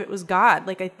think a lot of it was God.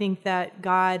 Like I think that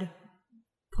God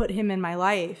put him in my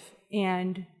life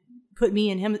and put me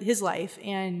in his life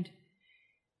and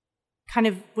kind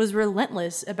of was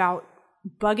relentless about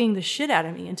bugging the shit out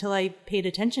of me until I paid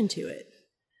attention to it.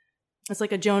 It's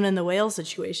like a Jonah and the whale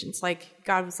situation. It's like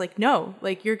God was like, no,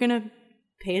 like you're going to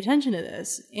pay attention to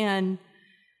this. And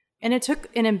it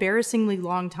took an embarrassingly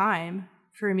long time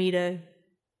for me to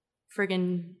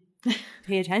friggin'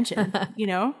 pay attention, you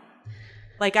know?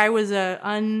 Like I was a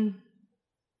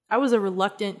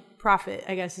reluctant prophet,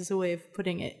 I guess is a way of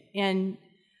putting it. And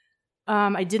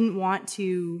I didn't want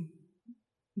to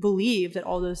believe that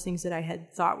all those things that I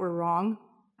had thought were wrong.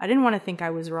 I didn't want to think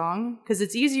I was wrong because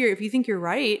it's easier if you think you're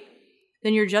right,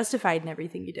 then you're justified in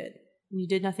everything you did. And you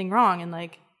did nothing wrong. And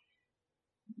like,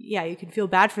 yeah, you can feel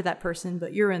bad for that person,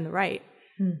 but you're in the right.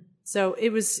 So it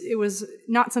was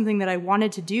not something that I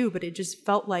wanted to do, but it just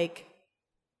felt like,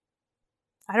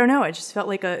 I don't know, it just felt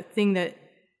like a thing that,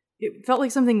 it felt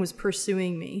like something was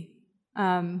pursuing me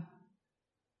and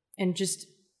just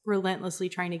relentlessly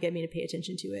trying to get me to pay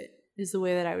attention to it is the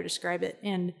way that I would describe it.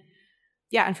 And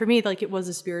yeah, and for me, like it was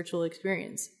a spiritual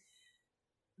experience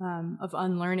of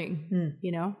unlearning,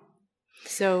 you know?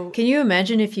 So can you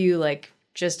imagine if you like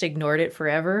just ignored it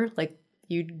forever? Like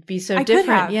you'd be so I different.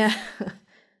 Could have. Yeah.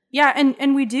 Yeah.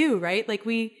 And we do, right? Like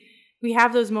we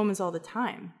have those moments all the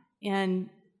time and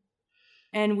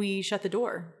we shut the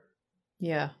door.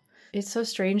 Yeah. It's so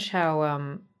strange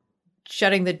how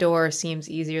shutting the door seems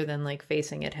easier than like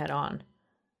facing it head on.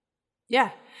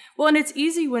 Yeah. Well, and it's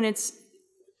easy when it's,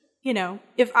 you know,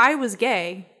 if I was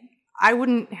gay, I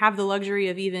wouldn't have the luxury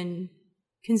of even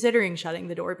considering shutting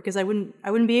the door because I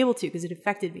wouldn't be able to because it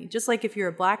affected me. Just like if you're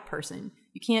a black person,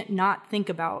 you can't not think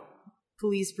about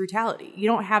police brutality. You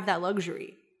don't have that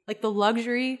luxury. Like the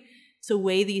luxury to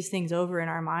weigh these things over in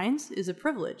our minds is a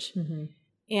privilege. Mm-hmm.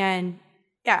 And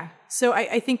yeah, so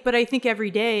I think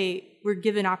every day we're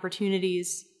given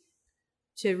opportunities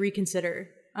to reconsider.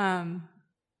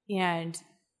 And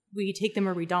we take them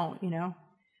or we don't, you know?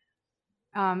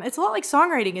 It's a lot like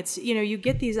songwriting. It's, you know, you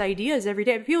get these ideas every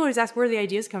day. People always ask where the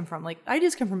ideas come from. Like,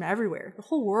 ideas come from everywhere. The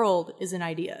whole world is an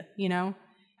idea, you know?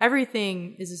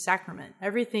 Everything is a sacrament.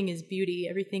 Everything is beauty.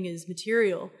 Everything is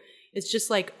material. It's just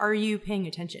like, are you paying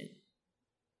attention?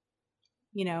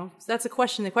 You know? So that's a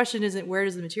question. The question isn't where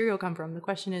does the material come from? The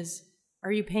question is,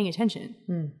 are you paying attention?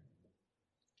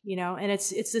 You know, and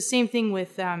it's the same thing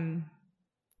with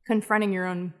confronting your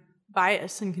own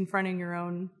bias and confronting your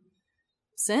own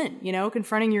sin. You know,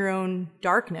 confronting your own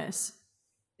darkness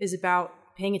is about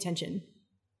paying attention.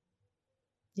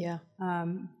 Yeah.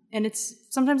 And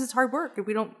sometimes it's hard work if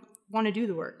we don't want to do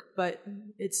the work, but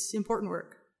it's important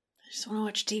work. I just want to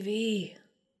watch TV.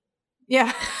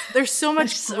 Yeah, there's so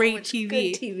much great TV.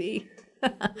 Good TV.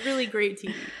 Really great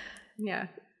TV. Yeah,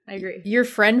 I agree. Your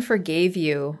friend forgave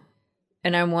you,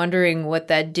 and I'm wondering what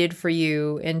that did for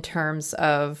you in terms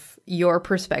of your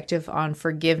perspective on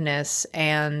forgiveness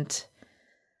and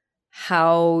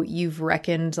how you've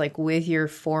reckoned like with your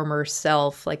former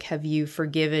self. Like, have you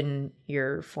forgiven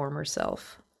your former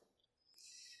self?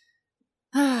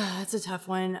 That's a tough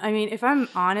one. I mean, if I'm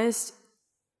honest,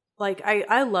 like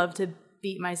I love to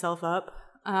beat myself up.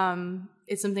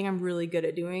 It's something I'm really good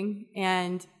at doing.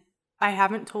 And I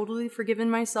haven't totally forgiven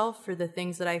myself for the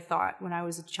things that I thought when I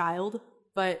was a child,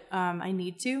 but I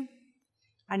need to.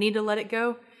 I need to let it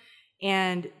go.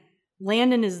 And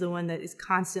Landon is the one that is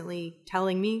constantly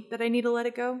telling me that I need to let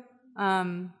it go.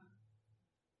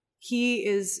 He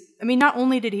is, I mean, not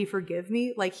only did he forgive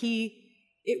me, like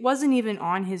it wasn't even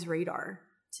on his radar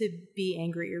to be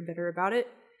angry or bitter about it.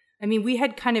 I mean, we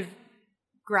had kind of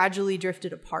gradually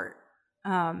drifted apart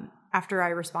after I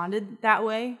responded that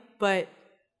way, but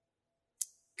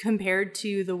compared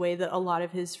to the way that a lot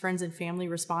of his friends and family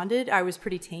responded, I was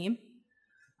pretty tame,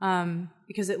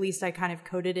 because at least I kind of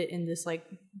coded it in this like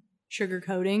sugar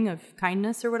coating of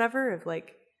kindness or whatever, of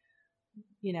like,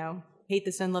 you know, hate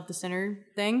the sin, love the sinner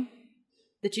thing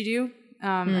that you do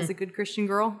as a good Christian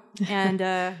girl. And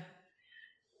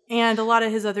a lot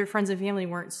of his other friends and family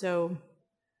weren't so,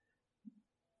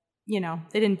 you know,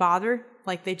 they didn't bother.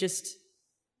 Like, they just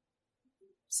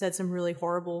said some really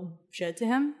horrible shit to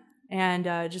him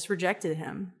and just rejected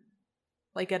him,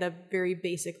 like at a very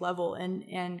basic level,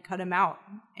 and cut him out.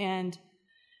 And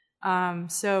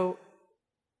so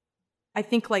I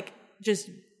think, like, just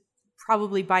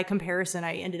probably by comparison,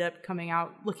 I ended up coming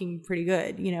out looking pretty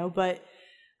good, you know, but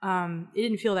it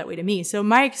didn't feel that way to me. So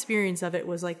my experience of it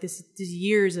was like these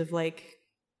years of like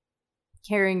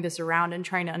carrying this around and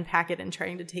trying to unpack it and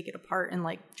trying to take it apart and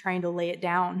like trying to lay it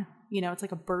down. You know, it's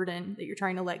like a burden that you're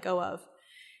trying to let go of.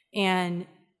 And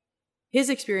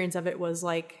his experience of it was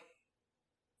like,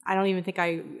 I don't even think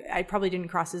I probably didn't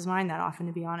cross his mind that often,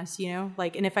 to be honest, you know,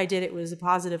 like, and if I did, it was a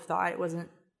positive thought. It wasn't,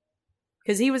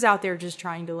 because he was out there just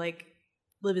trying to like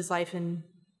live his life and,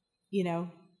 you know,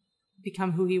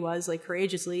 become who he was, like,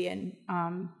 courageously. And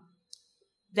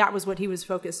that was what he was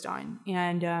focused on.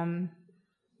 And,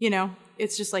 you know,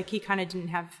 it's just like he kind of didn't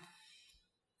have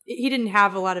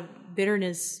a lot of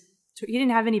bitterness. He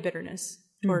didn't have any bitterness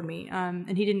toward me.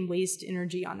 And he didn't waste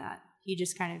energy on that. He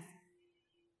just kind of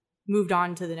moved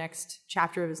on to the next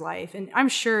chapter of his life. And I'm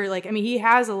sure, like, I mean, he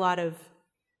has a lot of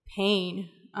pain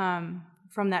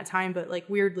from that time, but like,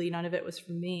 weirdly, none of it was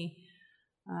from me.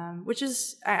 Which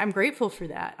is, I'm grateful for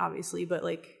that, obviously, but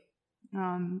like,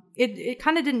 it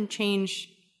kind of didn't change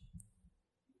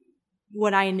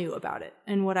what I knew about it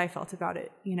and what I felt about it,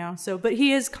 you know? So, but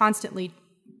he is constantly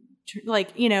like,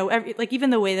 you know, like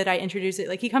even the way that I introduce it,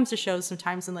 like he comes to shows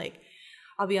sometimes and like,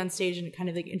 I'll be on stage and kind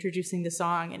of like introducing the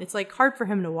song, and it's like hard for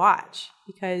him to watch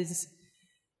because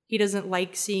he doesn't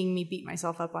like seeing me beat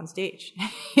myself up on stage,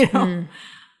 you know?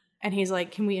 And he's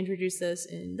like, can we introduce this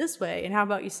in this way? And how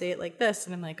about you say it like this?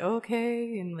 And I'm like, oh,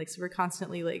 okay. And like, so we're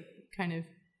constantly like kind of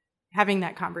having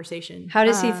that conversation. How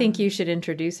does he think you should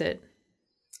introduce it?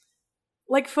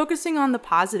 Like focusing on the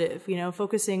positive, you know,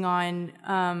 focusing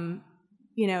on,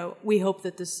 you know, we hope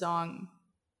that this song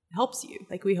helps you.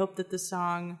 Like, we hope that this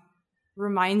song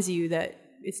reminds you that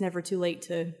it's never too late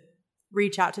to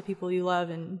reach out to people you love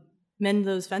and mend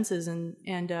those fences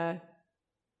and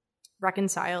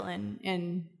reconcile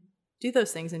and do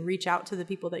those things and reach out to the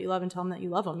people that you love and tell them that you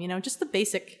love them, you know, just the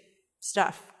basic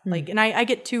stuff. Like, and I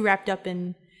get too wrapped up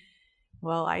in,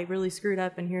 well, I really screwed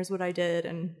up and here's what I did.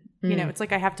 And, you know, it's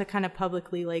like I have to kind of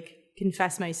publicly like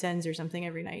confess my sins or something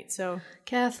every night. So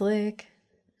Catholic.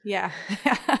 Yeah,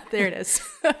 there it is.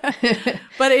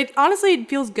 But it honestly, it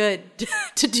feels good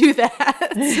to do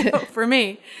that so, for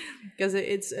me, because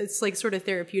it's like sort of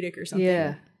therapeutic or something.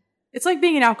 Yeah. It's like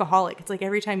being an alcoholic. It's like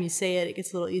every time you say it, it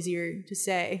gets a little easier to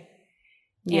say.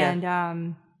 Yeah.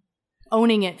 And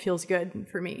owning it feels good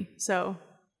for me. So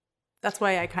that's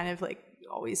why I kind of like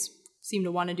always seem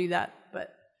to want to do that.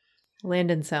 But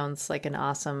Landon sounds like an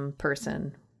awesome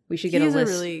person. We should get a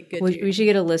list. Really good we should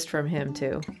get a list from him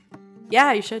too.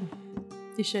 Yeah, you should.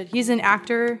 You should. He's an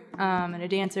actor and a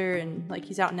dancer, and like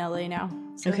he's out in LA now.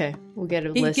 So Okay, we'll get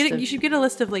a list. you should get a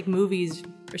list of like movies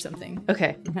or something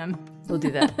Okay, from him. we'll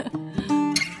do that.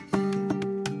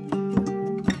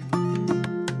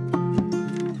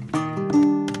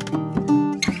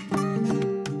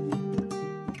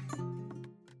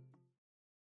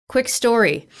 Quick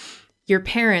story. Your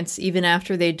parents, even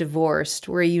after they divorced,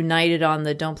 were united on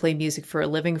the don't play music for a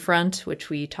living front, which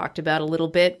we talked about a little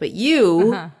bit, but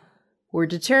you were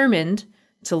determined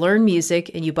to learn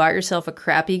music, and you bought yourself a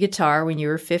crappy guitar when you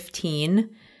were 15,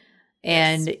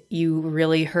 and you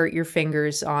really hurt your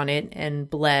fingers on it and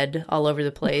bled all over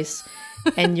the place.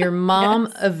 And your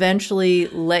mom eventually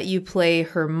let you play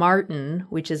her Martin,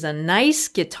 which is a nice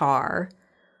guitar.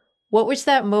 What was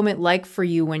that moment like for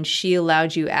you when she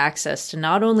allowed you access to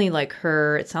not only like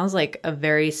her, it sounds like a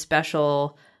very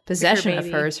special possession of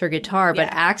hers, her guitar, but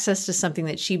access to something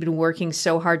that she'd been working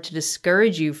so hard to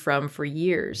discourage you from for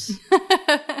years?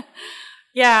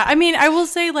 Yeah, I mean, I will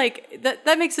say like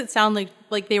that makes it sound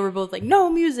like they were both like, no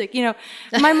music, you know.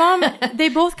 My mom, they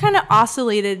both kind of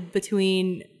oscillated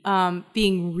between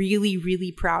being really,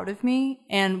 really proud of me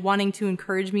and wanting to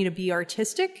encourage me to be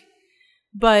artistic,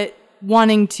 but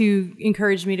wanting to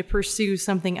encourage me to pursue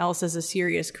something else as a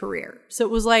serious career. So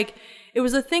it was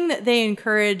a thing that they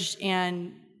encouraged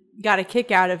and got a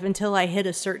kick out of until I hit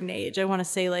a certain age. I want to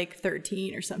say like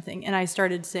 13 or something. And I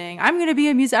started saying, I'm going to be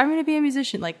a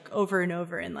musician, like over and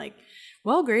over. And like,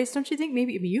 well, Grace, don't you think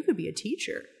maybe you could be a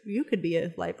teacher? You could be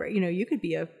a librarian, you could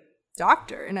be a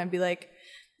doctor. And I'd be like,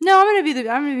 no, I'm going to be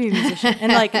a musician.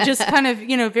 And like, just kind of,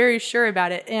 very sure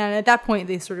about it. And at that point,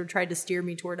 they sort of tried to steer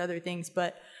me toward other things.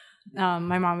 But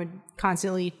my mom would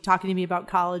constantly talking to me about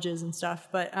colleges and stuff.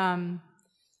 But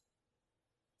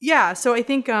yeah, so I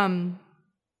think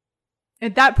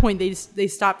at that point they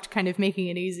stopped kind of making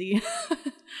it easy.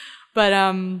 but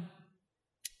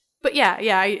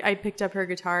yeah, I picked up her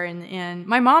guitar, and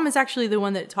my mom is actually the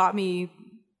one that taught me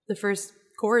the first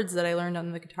chords that I learned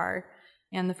on the guitar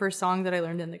and the first song that I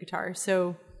learned in the guitar.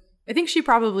 So I think she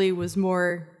probably was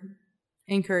more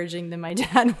encouraging than my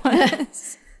dad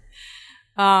was.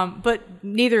 But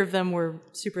neither of them were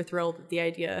super thrilled at the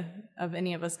idea of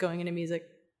any of us going into music.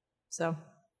 So,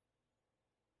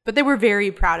 but they were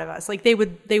very proud of us. Like they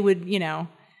would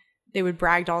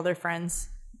brag to all their friends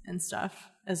and stuff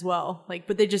as well. Like,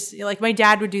 but they just, like, my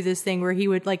dad would do this thing where he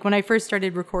would, like, when I first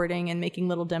started recording and making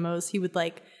little demos, he would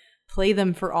like play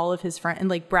them for all of his friends and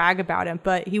like brag about him,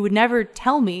 but he would never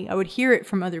tell me. I would hear it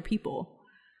from other people.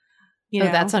 Oh,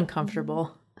 that's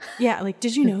uncomfortable. Yeah, like,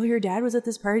 did you know your dad was at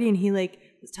this party and he like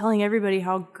was telling everybody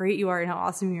how great you are and how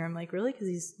awesome you are? I'm like, really? Because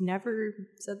he's never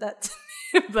said that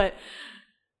to me.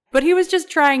 But he was just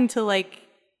trying to like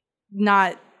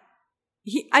not.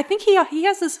 I think he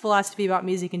has this philosophy about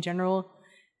music in general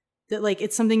that like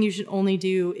it's something you should only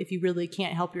do if you really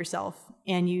can't help yourself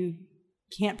and you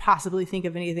can't possibly think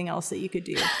of anything else that you could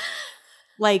do.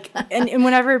 Like, and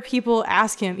whenever people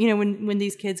ask him, when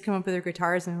these kids come up with their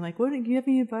guitars and they're like, "What, do you have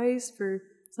any advice for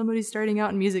somebody starting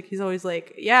out in music?" He's always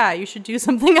like, "Yeah, you should do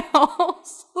something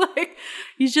else." Like,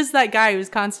 he's just that guy who's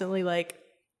constantly like,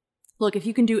 "Look, if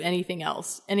you can do anything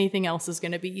else is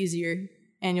going to be easier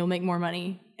and you'll make more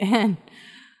money and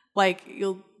like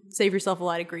you'll save yourself a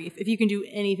lot of grief if you can do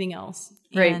anything else."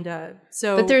 Right. And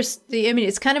so, but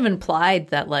it's kind of implied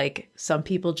that like some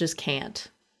people just can't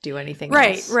do anything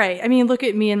else. Right. I mean, look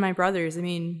at me and my brothers. I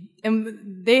mean,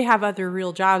 and they have other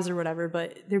real jobs or whatever,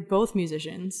 but they're both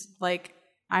musicians. Like,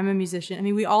 I'm a musician. I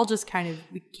mean, we all just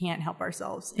we can't help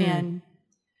ourselves. And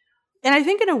I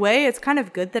think in a way it's kind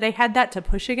of good that I had that to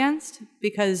push against,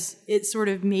 because it sort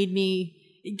of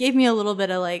it gave me a little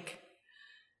bit of like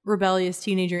rebellious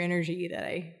teenager energy that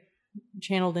I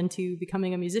channeled into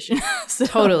becoming a musician. So.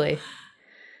 Totally.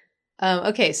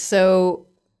 Okay, so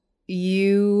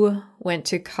you went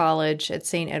to college at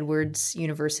St. Edward's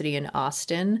University in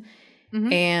Austin,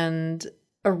 and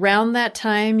around that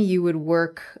time you would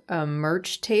work a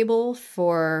merch table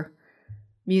for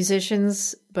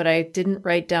musicians, but I didn't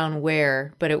write down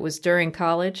where, but it was during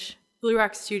college. Blue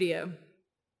Rock Studio,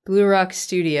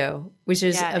 which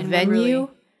is a venue Wimberley.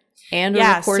 And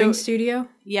a recording studio?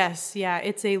 Yes, yeah.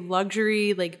 It's a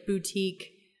luxury, like,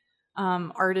 boutique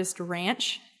artist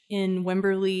ranch in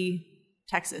Wimberley,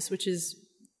 Texas, which is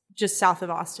just south of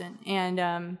Austin.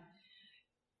 And,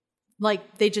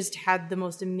 like, they just had the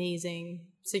most amazing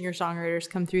singer-songwriters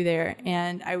come through there.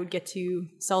 And I would get to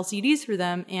sell CDs for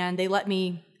them, and they let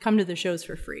me come to the shows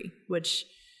for free, which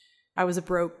I was a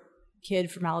broke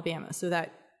kid from Alabama. So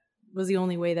that was the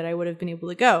only way that I would have been able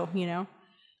to go,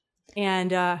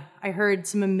 And I heard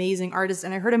some amazing artists,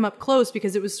 and I heard them up close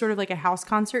because it was sort of like a house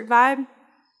concert vibe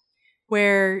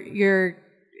where you're,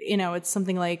 it's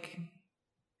something like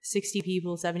 60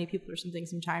 people, 70 people or something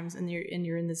sometimes, and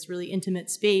you're in this really intimate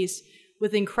space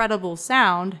with incredible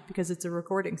sound because it's a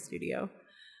recording studio.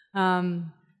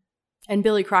 And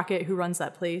Billy Crockett, who runs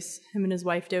that place, him and his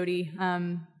wife Dodie,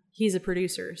 he's a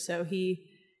producer, so he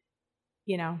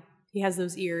has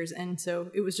those ears, and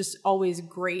so it was just always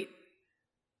great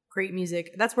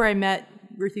music. That's where I met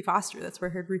Ruthie Foster. That's where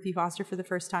I heard Ruthie Foster for the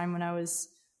first time when I was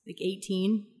like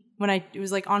 18. It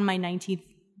was like on my 19th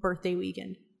birthday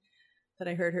weekend that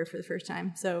I heard her for the first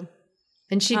time. So,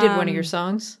 and she did one of your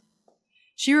songs?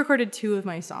 She recorded 2 of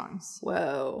my songs.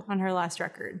 Whoa. On her last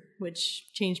record, which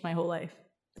changed my whole life.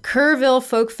 Kerrville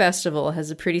Folk Festival has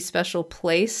a pretty special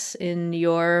place in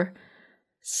your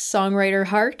songwriter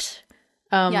heart.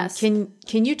 Yes. Can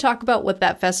you talk about what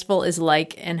that festival is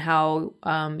like and how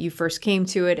you first came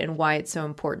to it and why it's so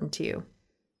important to you?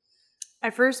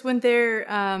 I first went there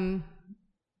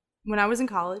when I was in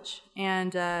college,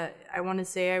 and I want to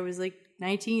say I was like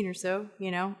 19 or so,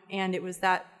 and it was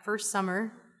that first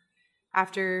summer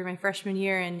after my freshman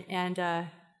year, and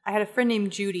I had a friend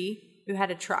named Judy who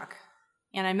had a truck,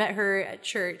 and I met her at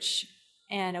church,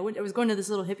 and I was going to this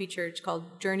little hippie church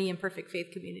called Journey and Perfect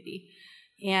Faith Community,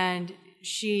 and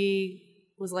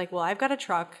she was like, well, I've got a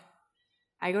truck.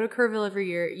 I go to Kerrville every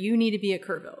year. You need to be at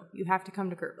Kerrville. You have to come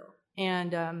to Kerrville.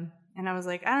 And I was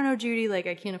like, I don't know, Judy, like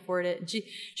I can't afford it. And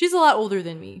she's a lot older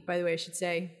than me, by the way, I should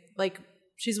say. Like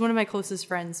she's one of my closest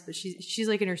friends, but she's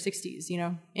like in her 60s,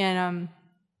 And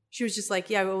she was just like,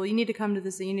 yeah, well, you need to come to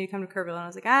this thing. You need to come to Kerrville. And I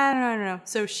was like, I don't know.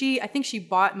 So I think she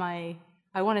bought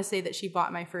I want to say that she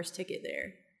bought my first ticket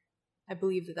there. I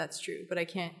believe that that's true, but I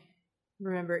can't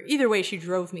remember. Either way, she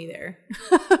drove me there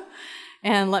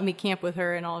and let me camp with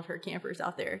her and all of her campers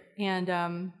out there.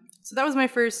 And so that was my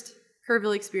first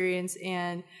Kerrville experience.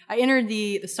 And I entered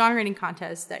the songwriting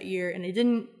contest that year, and I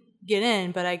didn't get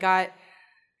in, but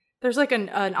there's like an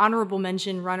honorable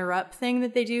mention runner-up thing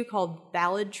that they do called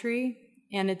Ballad Tree,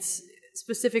 and it's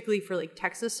specifically for like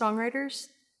Texas songwriters.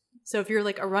 So if you're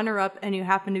like a runner-up and you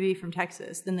happen to be from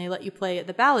Texas, then they let you play at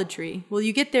the Ballad Tree. Well,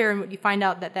 you get there, and what you find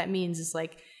out that means is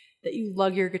like that you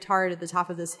lug your guitar to the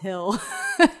top of this hill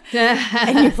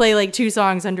and you play like 2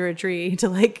 songs under a tree to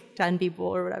like 10 people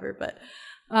or whatever. But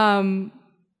and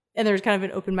there's kind of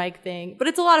an open mic thing, but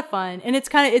it's a lot of fun, and it's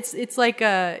kind of it's like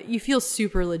you feel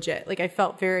super legit. Like I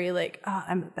felt very like, oh,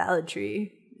 I'm a Ballad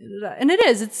Tree, and it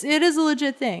is a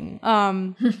legit thing.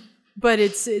 But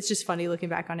it's just funny looking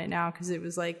back on it now because it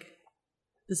was like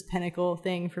this pinnacle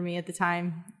thing for me at the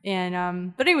time.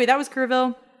 And but anyway, that was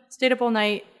Kerrville. Stayed up all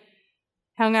night,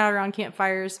 hung out around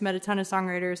campfires, met a ton of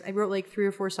songwriters. I wrote like 3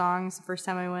 or 4 songs the first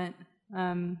time I went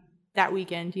that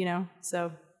weekend,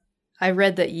 So I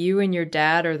read that you and your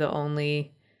dad are the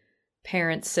only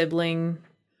parent-sibling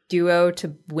duo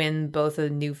to win both a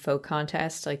new folk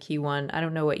contest. Like he won, I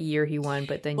don't know what year he won,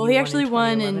 but then he actually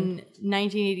won in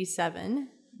 1987,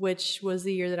 which was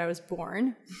the year that I was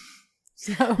born.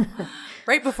 So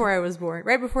right before I was born,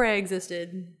 right before I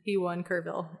existed, he won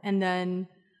Kerrville. And then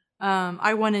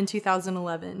I won in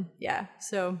 2011. Yeah.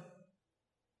 So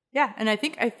yeah. And I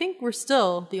think we're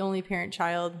still the only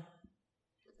parent-child,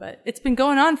 but it's been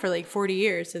going on for like 40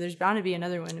 years. So there's bound to be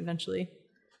another one eventually.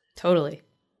 Totally.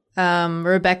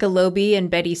 Rebecca Lobe and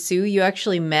Betty Sue, you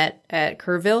actually met at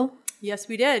Kerrville? Yes,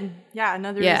 we did. Yeah.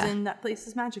 Another reason that place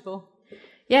is magical.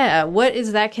 Yeah. What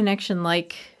is that connection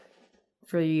like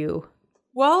for you?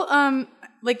 Well,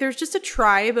 like there's just a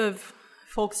tribe of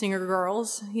folk singer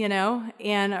girls,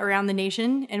 and around the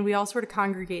nation, and we all sort of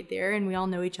congregate there, and we all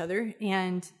know each other,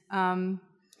 and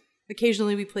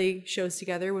occasionally we play shows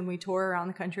together when we tour around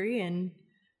the country, and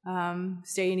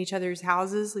stay in each other's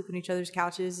houses, sleep on each other's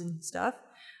couches and stuff.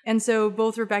 And so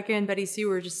both Rebecca and Betty Sue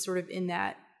were just sort of in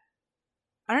that,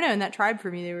 I don't know, in that tribe for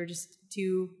me. They were just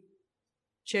 2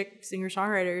 chick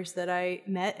singer-songwriters that I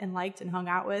met and liked and hung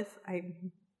out with. I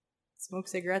smoked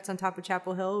cigarettes on top of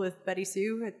Chapel Hill with Betty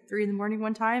Sue at 3 a.m.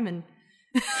 one time and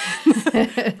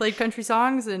played country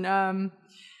songs. And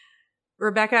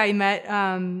Rebecca I met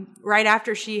right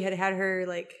after she had her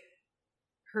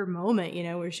her moment,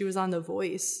 where she was on The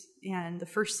Voice and the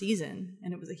first season,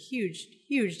 and it was a huge,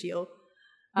 huge deal.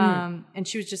 And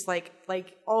she was just like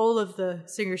all of the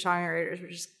singer-songwriters were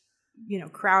just,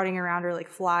 crowding around her like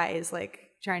flies, like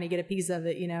trying to get a piece of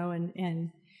it,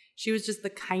 and she was just the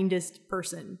kindest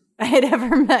person I had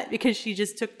ever met because she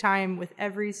just took time with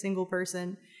every single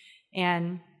person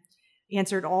and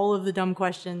answered all of the dumb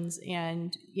questions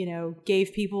and,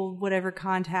 gave people whatever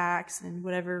contacts and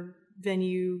whatever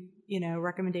venue,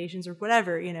 recommendations or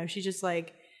whatever, she just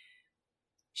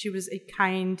she was a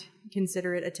kind,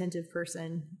 considerate, attentive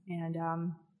person. And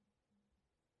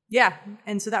Yeah.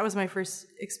 And so that was my first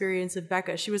experience of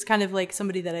Becca. She was kind of like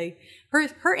somebody that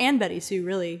her and Betty Sue,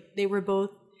 really, they were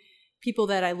both people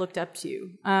that I looked up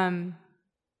to. I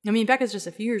mean, Becca's just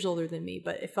a few years older than me,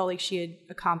 but it felt like she had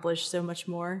accomplished so much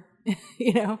more,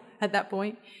 at that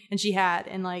point. And she had.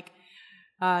 And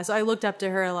so I looked up to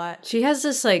her a lot. She has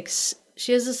this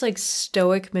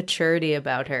stoic maturity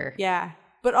about her. Yeah.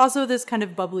 But also this kind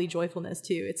of bubbly joyfulness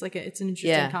too. It's it's an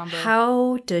interesting combo.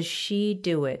 How does she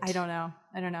do it? I don't know.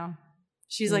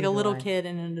 She's like a little kid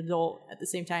and an adult at the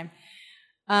same time.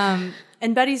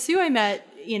 And Betty Sue I met,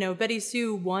 Betty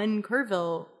Sue won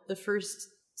Kerrville the first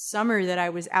summer that I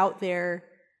was out there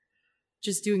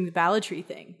just doing the balladry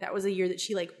thing. That was a year that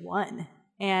she won.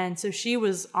 And so she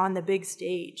was on the big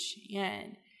stage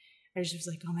and I just was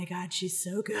like, oh my God, she's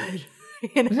so good.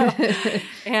 And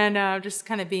just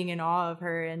kind of being in awe of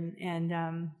her. And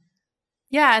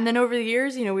then over the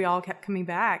years, we all kept coming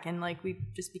back and we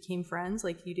just became friends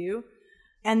like you do.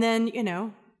 And then,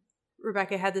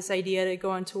 Rebecca had this idea to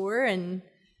go on tour and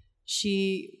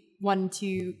she wanted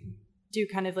to do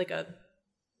kind of a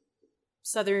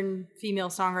Southern female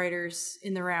songwriters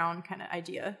in the round kind of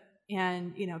idea.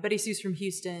 And, Betty Sue's from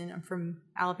Houston. I'm from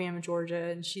Alabama, Georgia,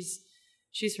 and she's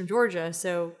from Georgia.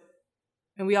 So,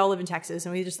 and we all live in Texas,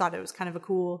 and we just thought it was kind of a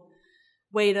cool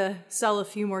way to sell a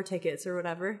few more tickets or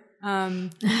whatever.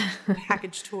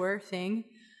 Package tour thing.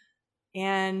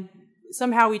 And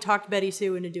somehow we talked Betty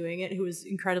Sue into doing it, who was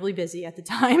incredibly busy at the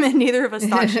time, and neither of us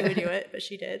thought she would do it, but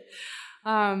she did.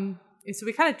 And so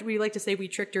we like to say we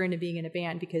tricked her into being in a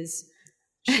band because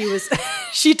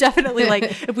she definitely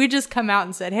if we just come out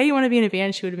and said, hey, you want to be in a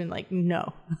band? She would have been like,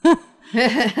 no.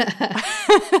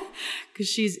 Because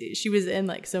she was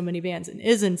in so many bands and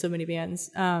is in so many bands.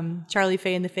 Charlie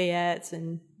Faye and the Fayettes,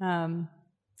 and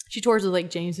she tours with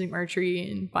James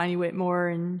McMurtry and Bonnie Whitmore,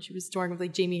 and she was touring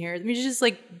with Jamie Harris. I mean, she's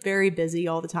just very busy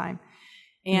all the time.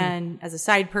 And as a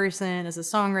side person, as a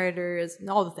songwriter, as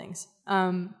all the things.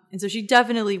 And so she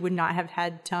definitely would not have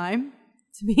had time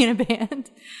to be in a band.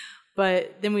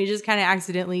 But then we just kind of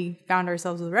accidentally found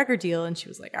ourselves with a record deal, and she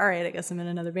was like, all right, I guess I'm in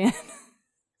another band.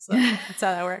 So that's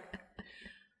how that worked.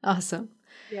 Awesome.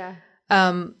 Yeah.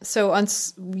 So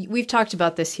we've talked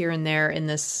about this here and there in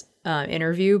this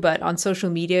interview, but on social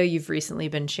media, you've recently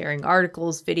been sharing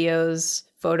articles, videos,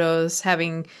 photos,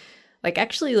 having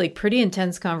actually pretty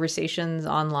intense conversations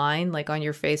online, on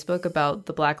your Facebook about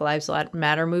the Black Lives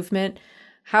Matter movement.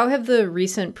 How have the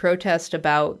recent protests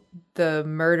about the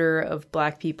murder of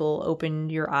Black people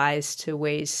opened your eyes to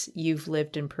ways you've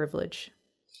lived in privilege?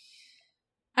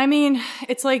 I mean,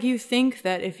 it's you think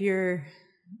that if you're,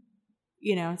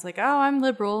 it's oh, I'm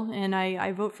liberal and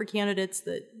I vote for candidates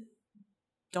that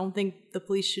don't think the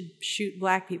police should shoot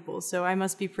Black people, so I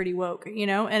must be pretty woke,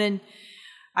 and then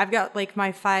I've got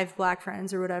my 5 Black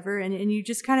friends or whatever, and you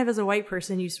just kind of as a white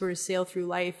person, you sort of sail through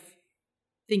life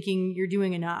thinking you're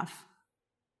doing enough.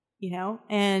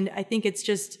 And I think it's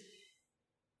just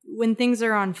when things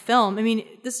are on film, I mean,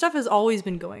 this stuff has always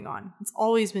been going on. It's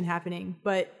always been happening,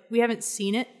 but we haven't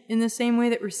seen it in the same way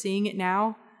that we're seeing it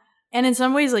now. And in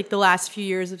some ways, the last few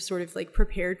years have sort of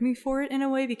prepared me for it in a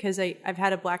way, because I've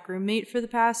had a Black roommate for the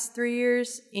past 3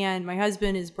 years, and my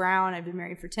husband is brown. I've been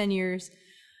married for 10 years.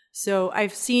 So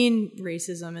I've seen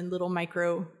racism in little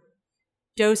micro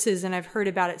doses, and I've heard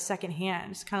about it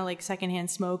secondhand. It's kind of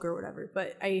secondhand smoke or whatever,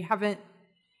 but I haven't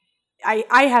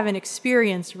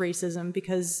experienced racism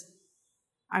because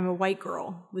I'm a white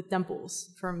girl with dimples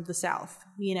from the South,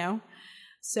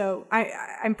 So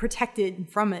I'm protected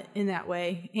from it in that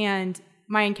way. And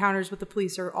my encounters with the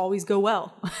police always go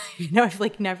well.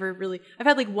 I've never really, I've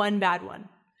had one bad one.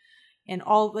 And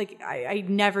I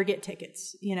never get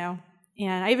tickets,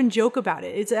 And I even joke about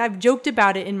it. I've joked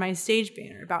about it in my stage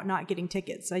banner about not getting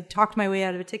tickets. I talked my way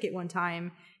out of a ticket one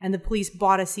time and the police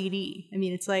bought a CD. I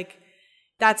mean, it's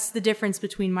that's the difference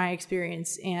between my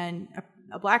experience and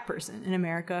a Black person in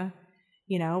America,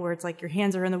 where it's your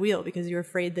hands are on the wheel because you're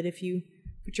afraid that if you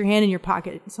put your hand in your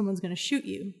pocket, someone's going to shoot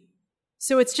you.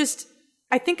 So it's just,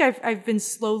 I think I've been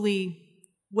slowly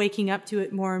waking up to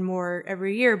it more and more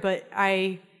every year, but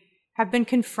I have been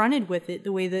confronted with it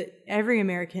the way that every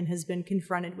American has been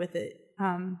confronted with it,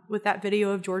 with that video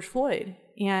of George Floyd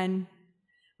and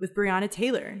with Breonna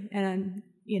Taylor and,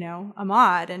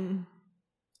 Ahmaud and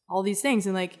all these things.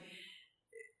 And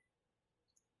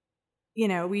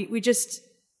we just,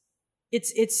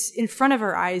 it's in front of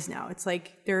our eyes now. It's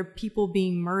there are people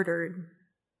being murdered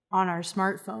on our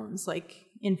smartphones,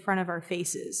 in front of our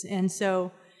faces. And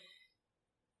so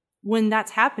when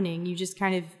that's happening, you just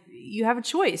you have a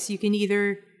choice. You can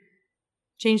either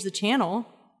change the channel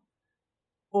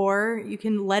or you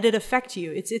can let it affect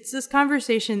you. It's this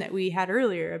conversation that we had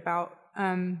earlier about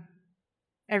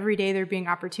every day there being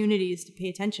opportunities to pay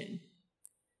attention.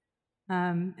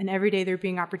 And every day there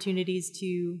being opportunities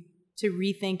to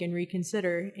rethink and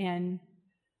reconsider. And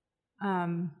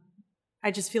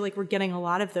I just feel like we're getting a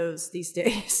lot of those these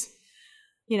days.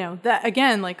 That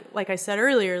again, like I said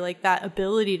earlier, like that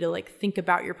ability to like think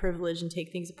about your privilege and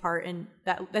take things apart, and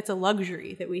that's a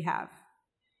luxury that we have.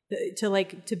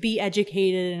 To be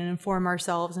educated and inform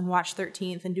ourselves and watch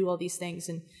 13th and do all these things,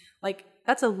 and like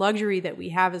that's a luxury that we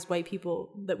have as white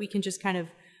people, that we can just kind of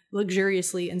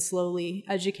luxuriously and slowly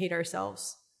educate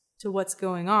ourselves to what's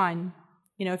going on.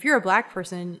 If you're a Black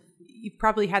person, you've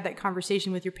probably had that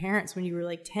conversation with your parents when you were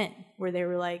like 10, where they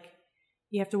were like,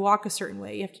 you have to walk a certain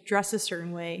way, you have to dress a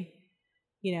certain way,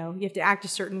 you have to act a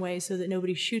certain way so that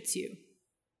nobody shoots you.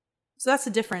 So that's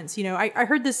the difference. I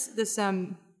heard this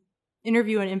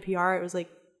interview on NPR. It was like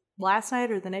last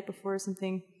night or the night before or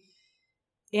something.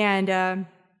 And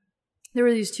there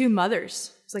were these two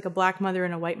mothers. It's like a Black mother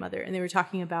and a white mother. And they were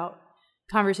talking about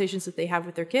conversations that they have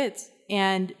with their kids.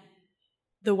 And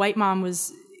the white mom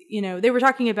was, they were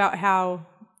talking about how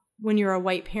when you're a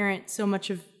white parent, so much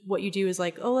of what you do is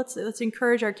like, oh, let's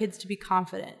encourage our kids to be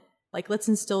confident. Like, let's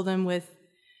instill them with,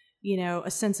 a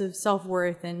sense of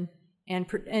self-worth and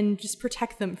just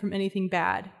protect them from anything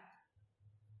bad.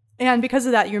 And because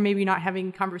of that, you're maybe not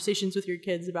having conversations with your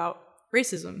kids about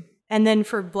racism. And then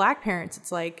for Black parents,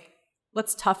 it's like,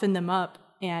 let's toughen them up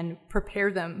and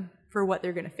prepare them for what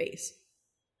they're going to face.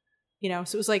 So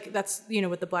it was like, that's,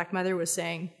 what the Black mother was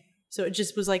saying. So it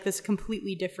just was like this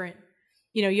completely different,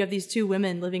 you have these two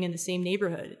women living in the same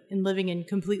neighborhood and living in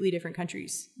completely different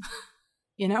countries,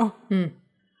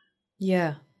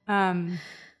 Yeah.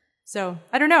 So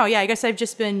I don't know. Yeah, I guess I've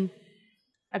been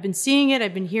seeing it.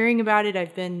 I've been hearing about it.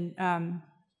 I've been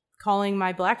calling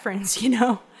my Black friends,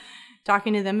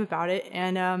 talking to them about it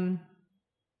and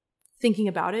thinking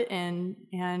about it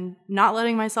and not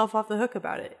letting myself off the hook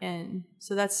about it. And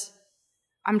so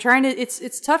I'm trying to,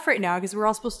 it's tough right now because we're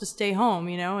all supposed to stay home,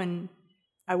 and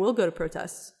I will go to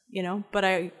protests, but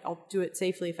I'll do it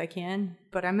safely if I can,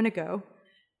 but I'm going to go.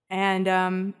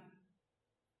 And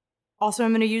also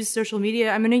I'm going to use social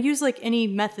media. I'm going to use like any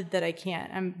method that I can.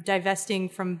 I'm divesting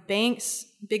from banks,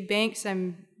 big banks.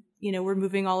 We're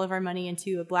moving all of our money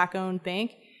into a Black-owned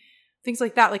bank, things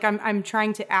like that. Like I'm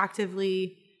trying to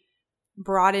actively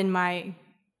broaden my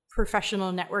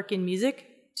professional network in music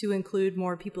to include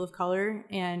more people of color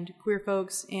and queer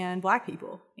folks and Black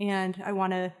people. And I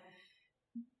want to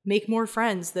make more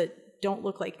friends that don't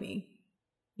look like me.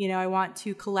 I want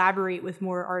to collaborate with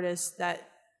more artists that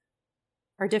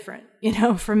are different,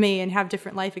 from me and have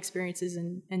different life experiences.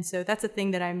 And so that's a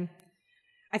thing that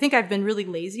I think I've been really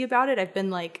lazy about it. I've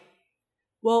been like,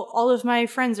 well, all of my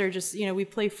friends are just, we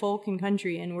play folk and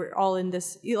country and we're all in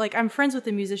this, like I'm friends with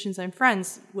the musicians I'm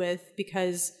friends with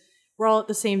because we're all at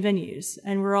the same venues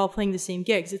and we're all playing the same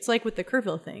gigs. It's like with the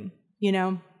Kerrville thing,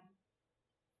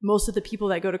 most of the people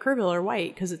that go to Kerrville are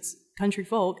white because it's country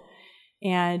folk.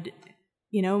 And,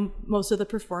 most of the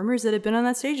performers that have been on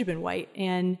that stage have been white.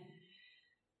 And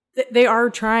they are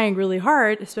trying really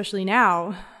hard, especially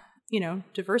now,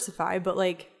 diversify. But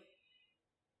like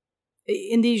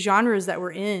in these genres that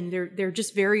we're in, they're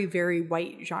just very, very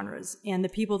white genres. And the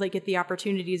people that get the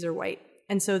opportunities are white.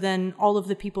 And so then all of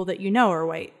the people that are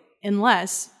white,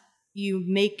 unless you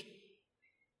make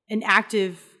an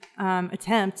active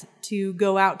attempt to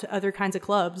go out to other kinds of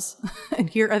clubs and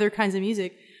hear other kinds of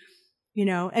music,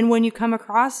 and when you come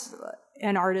across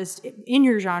an artist in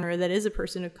your genre that is a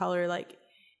person of color, like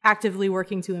actively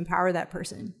working to empower that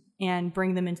person and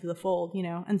bring them into the fold,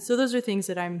 and so those are things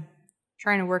that I'm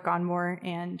trying to work on more,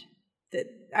 and that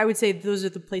I would say those are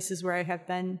the places where I have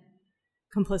been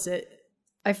complicit.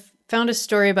 I found a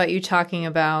story about you talking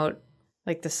about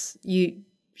like this, you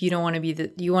don't want to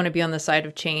be you want to be on the side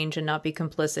of change and not be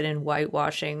complicit in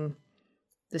whitewashing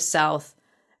the South.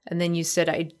 And then you said,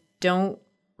 I don't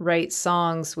write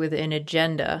songs with an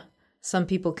agenda. Some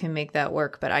people can make that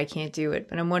work, but I can't do it.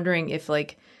 But I'm wondering if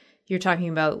like you're talking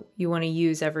about you want to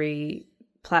use every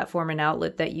platform and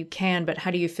outlet that you can, but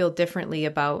how do you feel differently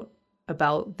about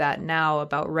that now,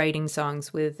 about writing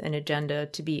songs with an agenda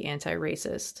to be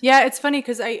anti-racist? Yeah, it's funny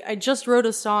because I just wrote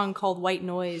a song called White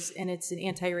Noise, and it's an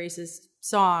anti-racist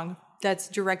song that's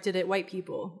directed at white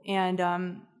people, and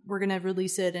we're going to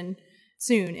release it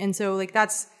soon. And so like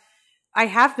I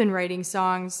have been writing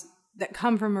songs that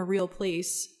come from a real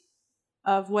place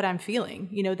of what I'm feeling.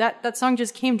 That song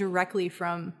just came directly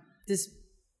from this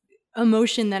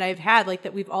emotion that I've had, like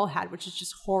that we've all had, which is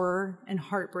just horror and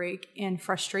heartbreak and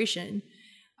frustration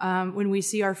when we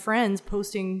see our friends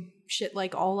posting shit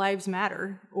like All Lives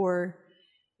Matter or,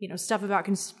 stuff about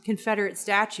Confederate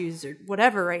statues or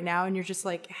whatever right now. And you're just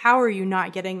like, how are you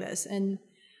not getting this? And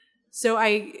so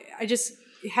I just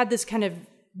had this kind of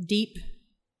deep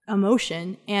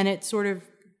emotion, and it sort of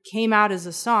came out as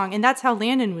a song. And that's how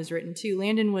Landon was written too.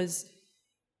 Landon was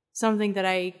something that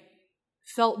I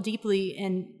felt deeply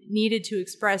and needed to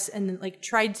express, and like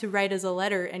tried to write as a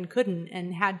letter and couldn't,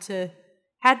 and had to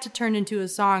turn into a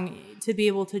song to be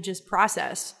able to just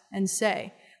process and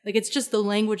say. Like, it's just the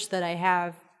language that I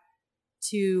have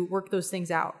to work those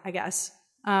things out, I guess,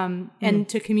 and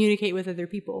to communicate with other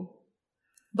people.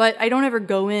 But I don't ever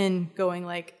go in going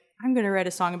like, I'm going to write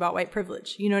a song about white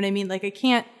privilege. You know what I mean? Like, I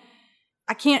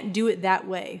can't do it that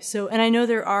way. So, and I know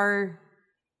there are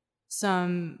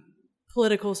some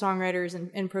political songwriters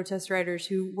and protest writers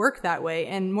who work that way,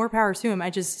 and more power to them.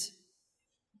 It's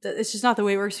just not the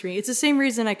way it works for me. It's the same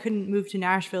reason I couldn't move to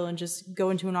Nashville and just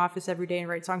go into an office every day and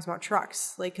write songs about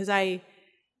trucks. Like, because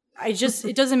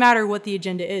it doesn't matter what the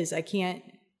agenda is. I can't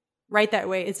write that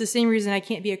way. It's the same reason I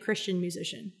can't be a Christian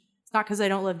musician. It's not because I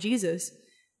don't love Jesus,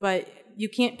 but you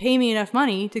can't pay me enough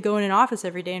money to go in an office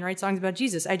every day and write songs about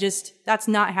Jesus. That's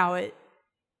not how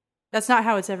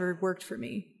it's ever worked for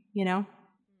me,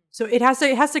 So it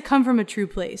has to come from a true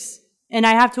place, and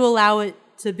I have to allow it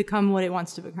to become what it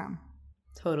wants to become.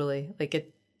 Totally. Like,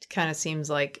 it kind of seems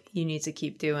like you need to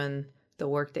keep doing the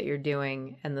work that you're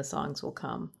doing, and the songs will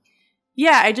come.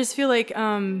 Yeah, I just feel like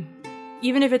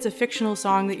even if it's a fictional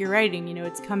song that you're writing,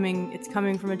 it's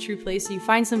coming from a true place. So you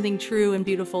find something true and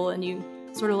beautiful, and you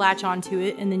sort of latch onto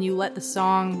it, and then you let the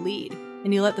song lead,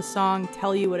 and you let the song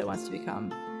tell you what it wants to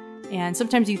become. And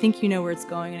sometimes you think you know where it's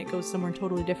going, and it goes somewhere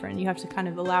totally different. You have to kind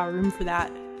of allow room for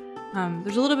that.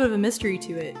 There's a little bit of a mystery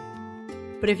to it.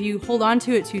 But if you hold on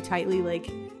to it too tightly,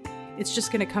 like, it's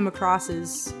just going to come across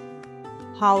as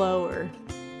hollow or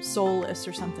soulless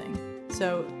or something.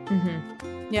 So,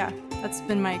 yeah, that's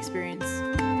been my experience.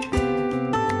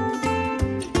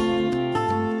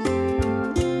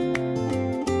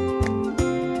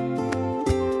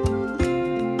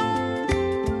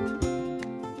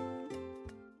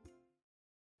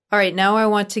 All right, now I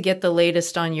want to get the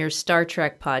latest on your Star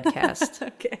Trek podcast.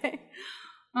 Okay.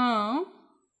 Oh.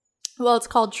 Well, it's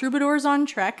called Troubadours on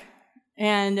Trek,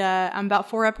 and I'm about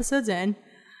 4 episodes in.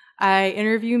 I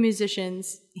interview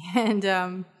musicians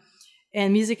and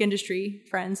music industry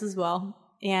friends as well,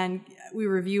 and we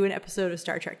review an episode of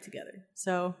Star Trek together.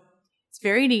 So it's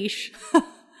very niche,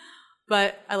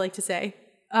 but I like to say.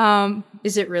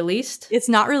 Is it released? It's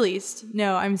not released.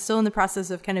 No, I'm still in the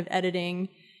process of kind of editing.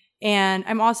 And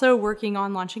I'm also working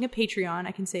on launching a Patreon.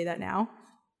 I can say that now.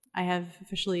 I have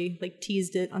officially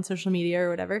teased it on social media or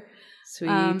whatever.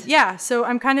 Sweet. Yeah, so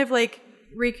I'm kind of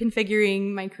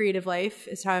reconfiguring my creative life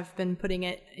is how I've been putting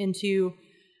it into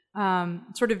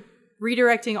sort of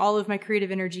redirecting all of my creative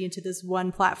energy into this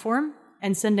one platform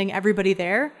and sending everybody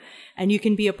there. And you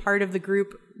can be a part of the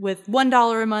group with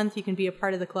 $1 a month. You can be a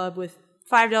part of the club with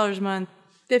 $5 a month,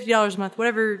 $50 a month,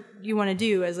 whatever you want to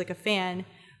do as a fan.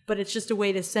 But it's just a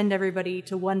way to send everybody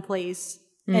to one place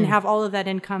and have all of that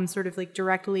income sort of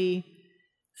directly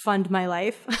fund my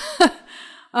life.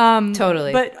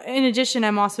 Totally. But in addition,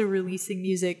 I'm also releasing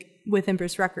music with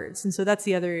Empress Records. And so that's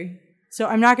the other. So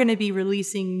I'm not going to be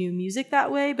releasing new music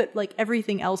that way, but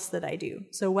everything else that I do.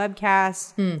 So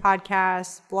webcasts,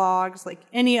 podcasts, blogs,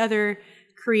 any other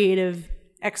creative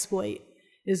exploit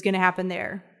is going to happen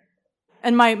there.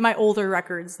 And my older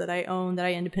records that I own, that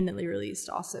I independently released,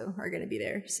 also are going to be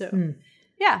there. So,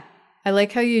 yeah. I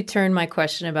like how you turned my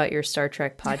question about your Star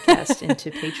Trek podcast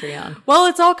into Patreon. Well,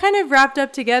 it's all kind of wrapped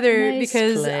up together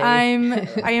because play. I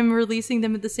am releasing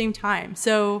them at the same time.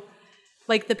 So,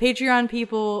 the Patreon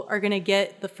people are going to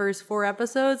get the first 4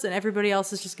 episodes, and everybody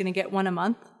else is just going to get 1 a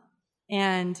month.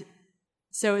 And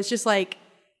so it's just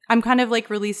I'm kind of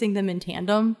releasing them in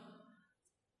tandem.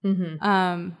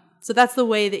 So that's the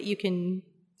way that you can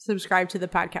subscribe to the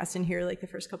podcast and hear the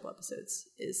first couple episodes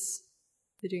is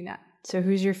doing that. So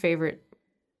who's your favorite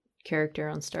character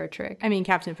on Star Trek? I mean,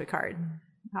 Captain Picard,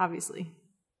 obviously.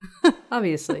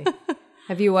 Obviously.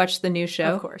 Have you watched the new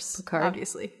show? Of course. Picard?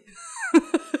 Obviously.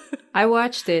 I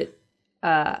watched it.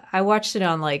 I watched it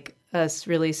on a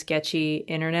really sketchy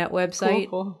internet website,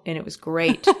 cool. And it was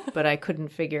great, but I couldn't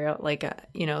figure out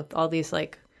all these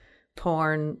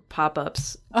porn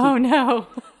pop-ups. Oh no.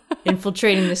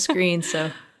 Infiltrating the screen,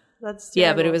 so that's terrible.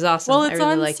 Yeah, but it was awesome. Well, it's I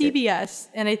really on liked CBS,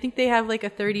 and I think they have a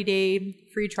 30-day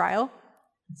free trial,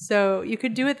 so you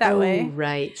could do it that way.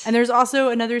 Right. And there's also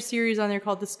another series on there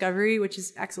called Discovery, which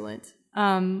is excellent.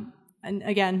 And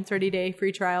again, 30-day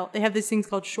free trial. They have these things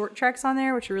called short treks on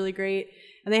there, which are really great.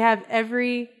 And they have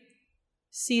every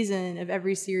season of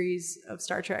every series of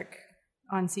Star Trek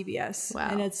on CBS. Wow.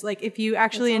 And it's like, if you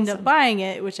actually end up buying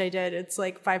it, which I did, it's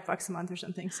like $5 a month or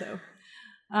something. So,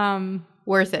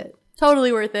 Worth it.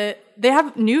 totally worth it.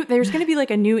 There's going to be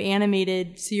like a new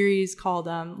animated series called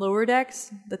Lower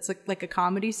Decks. That's like a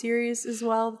comedy series as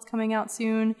well. That's coming out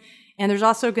soon. And there's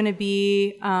also going to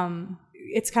be,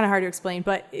 it's kind of hard to explain,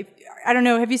 but I don't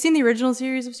know. Have you seen the original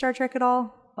series of Star Trek at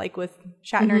all? Like with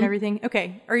Shatner and everything?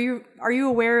 Okay. Are you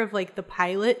aware of like the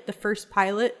first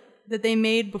pilot that they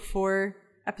made before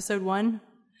episode 1?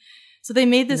 So they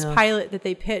made this pilot that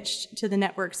they pitched to the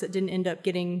networks that didn't end up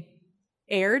getting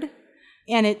aired.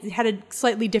 And it had a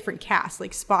slightly different cast.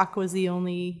 Like Spock was the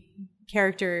only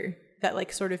character that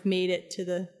like sort of made it to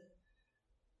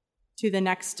the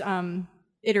next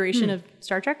iteration of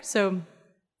Star Trek. So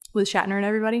with Shatner and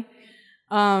everybody.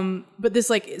 But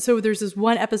this so there's this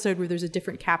one episode where there's a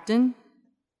different captain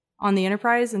on the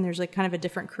Enterprise, and there's like kind of a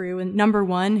different crew. And number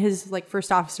 1, his like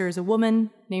first officer is a woman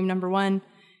named Number 1.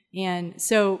 And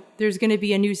so there's going to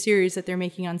be a new series that they're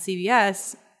making on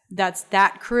CBS. That's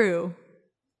that crew,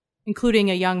 including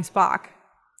a young Spock.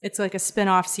 It's like a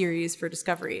spin-off series for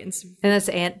Discovery. And that's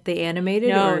the animated?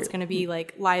 No, or? It's going to be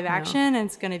like live action, and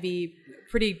it's going to be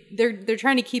pretty. They're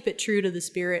trying to keep it true to the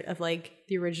spirit of like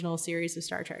the original series of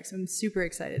Star Trek. So I'm super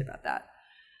excited about that.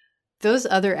 Those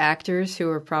other actors who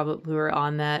were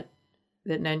on that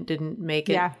didn't make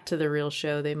it to the real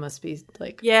show, they must be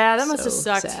like that must have so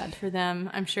sucked sad for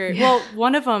them, I'm sure. Well,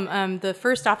 one of them, the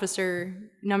first officer,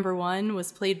 Number 1,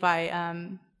 was played by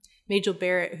Majel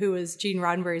Barrett, who was Gene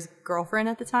Roddenberry's girlfriend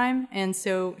at the time, and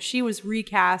so she was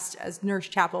recast as Nurse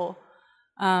Chapel,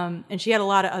 and she had a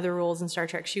lot of other roles in Star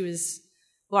Trek. She was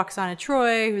Lwaxana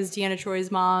Troi, who was Deanna Troi's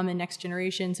mom in Next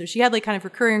Generation, so she had like kind of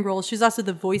recurring roles. She was also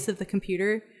the voice of the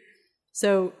computer,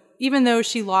 so even though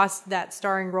she lost that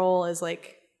starring role as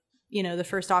like, the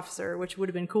first officer, which would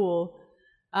have been cool,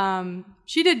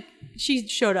 she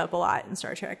showed up a lot in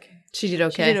Star Trek. She did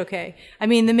okay. I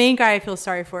mean, the main guy I feel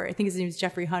sorry for, I think his name is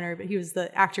Jeffrey Hunter, but he was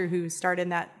the actor who starred in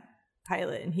that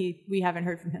pilot, and we haven't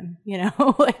heard from him,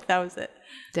 like that was it.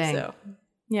 Dang. So,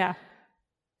 yeah.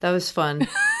 That was fun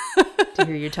to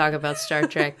hear you talk about Star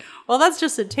Trek. Well, that's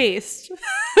just a taste.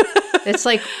 It's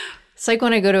like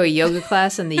when I go to a yoga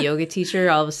class and the yoga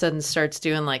teacher all of a sudden starts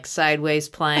doing like sideways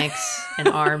planks and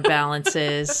arm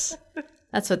balances.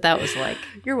 That's what that was like.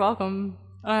 You're welcome.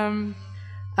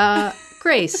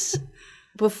 Grace,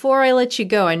 before I let you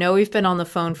go, I know we've been on the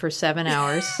phone for 7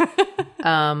 hours.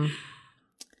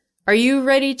 Are you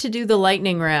ready to do the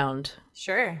lightning round?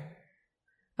 Sure.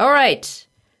 All right.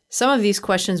 Some of these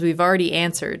questions we've already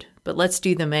answered, but let's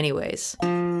do them anyways.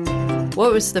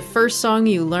 What was the first song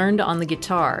you learned on the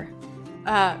guitar?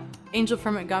 Angel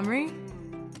from Montgomery,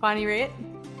 Bonnie Raitt,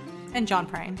 and John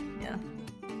Prine. Yeah.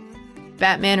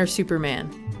 Batman or Superman?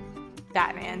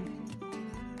 Batman.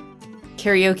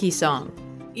 Karaoke song?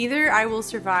 Either I Will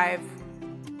Survive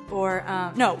or,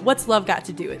 What's Love Got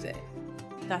to Do with It?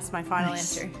 That's my final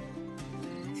answer.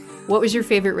 What was your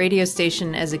favorite radio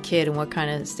station as a kid, and what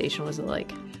kind of station was it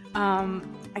like?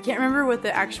 I can't remember what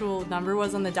the actual number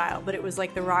was on the dial, but it was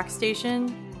like the rock station,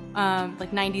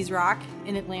 like 90s rock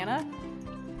in Atlanta.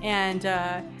 And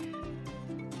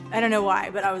I don't know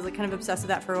why, but I was like kind of obsessed with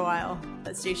that for a while,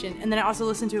 that station. And then I also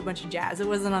listened to a bunch of jazz. It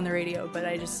wasn't on the radio, but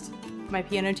my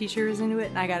piano teacher was into it,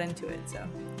 and I got into it, so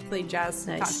I played jazz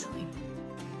constantly.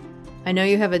 I know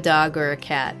you have a dog or a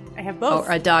cat. I have both.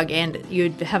 Or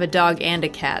you have a dog and a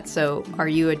cat, so are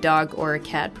you a dog or a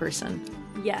cat person?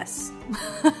 Yes.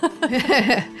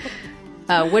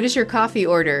 What is your coffee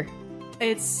order?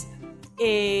 It's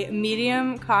a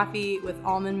medium coffee with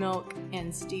almond milk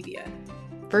and stevia.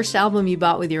 First album you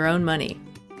bought with your own money?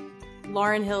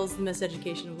 Lauryn Hill's The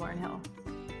Miseducation of Lauryn Hill.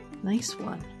 Nice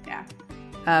one.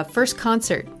 Yeah. First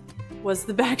concert? Was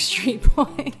the Backstreet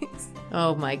Boys.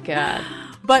 Oh my God.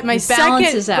 But my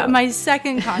out.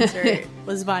 second concert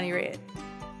was Bonnie Raitt.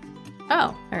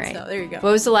 Oh, all right. So there you go.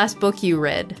 What was the last book you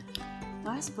read?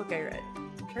 Last book I read.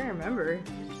 I'm trying to remember.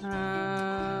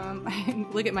 I can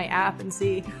look at my app and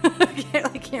see. I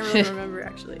can't really remember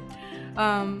actually.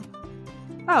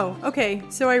 Oh, okay.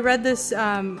 So I read this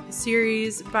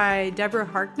series by Deborah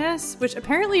Harkness, which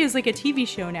apparently is like a TV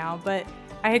show now, but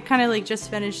I had kind of like just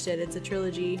finished it. It's a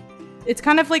trilogy. It's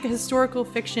kind of like a historical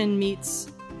fiction meets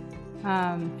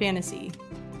fantasy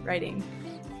writing.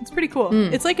 It's pretty cool.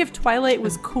 It's like if Twilight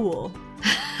was cool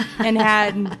and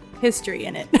had history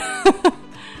in it.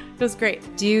 It was great.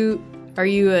 Are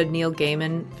you a Neil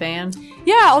Gaiman fan?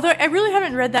 Yeah, although I really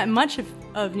haven't read that much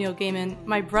of Neil Gaiman.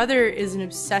 My brother is an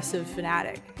obsessive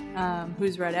fanatic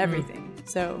who's read everything.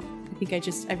 So I think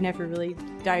I've never really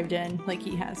dived in like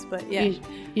he has. But yeah.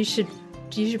 You should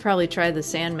You should probably try the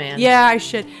Sandman. Yeah, I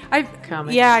should.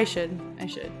 Comic. Yeah, I should. I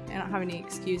don't have any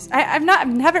excuse. I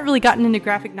haven't really gotten into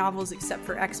graphic novels except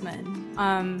for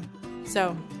X-Men.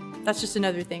 So that's just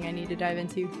another thing I need to dive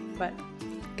into. But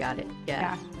got it.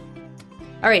 Yeah.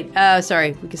 All right.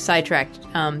 Sorry, we got sidetracked.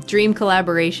 Dream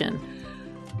collaboration.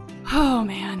 Oh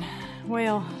man.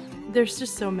 Well, there's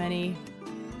just so many.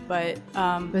 But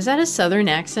was that a Southern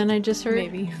accent I just heard?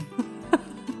 Maybe.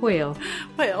 Well.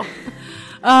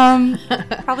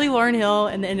 Probably Lauryn Hill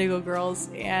and the Indigo Girls,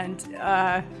 and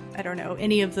I don't know,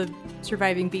 any of the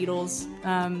surviving Beatles.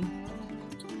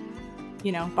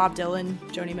 Bob Dylan,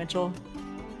 Joni Mitchell.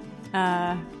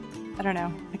 I don't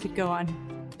know. I could go on.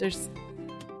 There's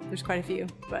quite a few,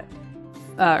 but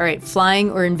all right, flying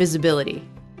or invisibility?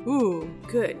 Ooh,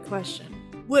 good question.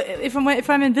 What if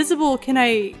I'm invisible? Can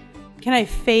I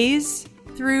phase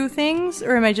through things,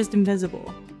 or am I just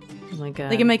invisible? Oh my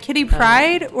god! Like, am I Kitty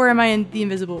Pryde, or am I the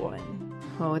Invisible Woman?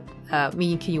 Oh,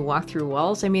 can you walk through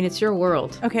walls? I mean, it's your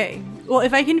world. Okay. Well,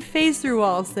 if I can phase through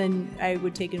walls, then I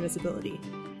would take invisibility.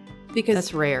 Because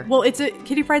that's rare. Well,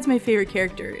 Kitty Pryde's my favorite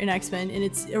character in X-Men, and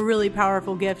it's a really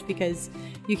powerful gift because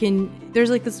there's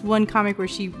like this one comic where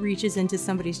she reaches into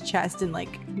somebody's chest and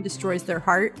like destroys their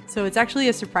heart. So it's actually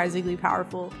a surprisingly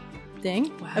powerful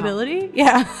ability.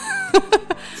 Yeah.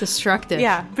 It's destructive.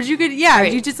 Yeah. But you could,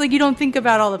 right. You just like, you don't think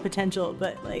about all the potential,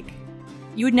 but like,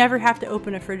 you would never have to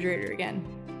open a refrigerator again.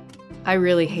 I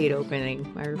really hate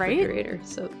opening my refrigerator. Right?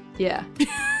 So, yeah.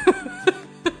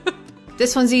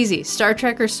 This one's easy. Star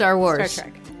Trek or Star Wars? Star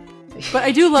Trek. But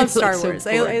I do love Star Wars.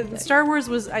 So Star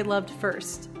Wars I loved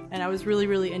first, and I was really,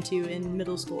 really into in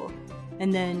middle school.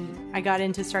 And then I got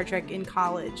into Star Trek in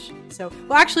college.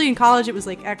 Actually in college it was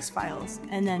like X-Files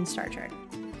and then Star Trek.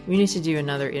 We need to do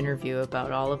another interview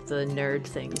about all of the nerd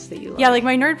things that you love. Yeah, like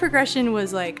my nerd progression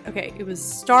was like, okay, it was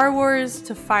Star Wars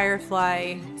to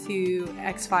Firefly to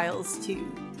X-Files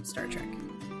to Star Trek.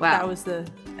 Wow. That was the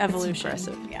evolution. That's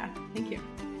impressive. Yeah, thank you.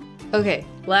 Okay,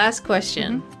 last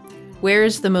question. Mm-hmm.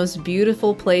 Where's the most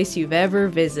beautiful place you've ever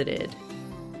visited?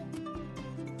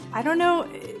 I don't know.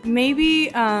 Maybe,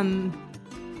 God,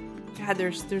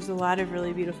 there's a lot of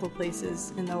really beautiful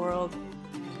places in the world.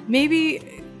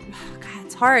 Maybe, God,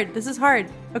 it's hard. This is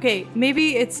hard. Okay,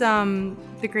 maybe it's the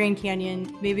Grand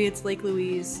Canyon. Maybe it's Lake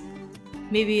Louise.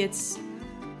 Maybe it's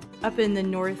up in the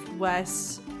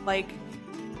northwest. Like,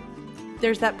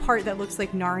 there's that part that looks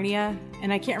like Narnia,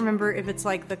 and I can't remember if it's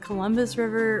like the Columbus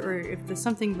River or if the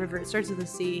something river. It starts with a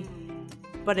C,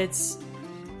 but it's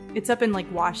up in like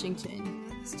Washington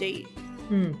State,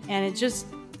 and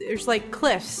there's like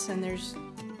cliffs and there's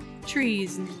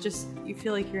trees and just you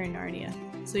feel like you're in Narnia.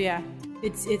 So yeah,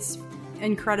 it's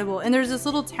incredible. And there's this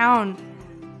little town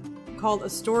called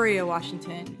Astoria,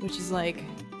 Washington, which is like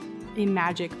a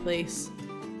magic place.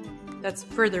 That's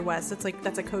further west.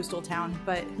 That's a coastal town,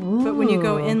 but when you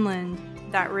go inland,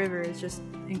 that river is just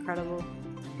incredible.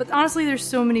 But honestly, there's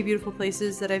so many beautiful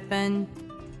places that I've been.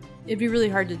 It'd be really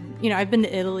hard to, I've been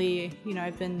to Italy,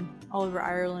 I've been all over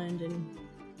Ireland, and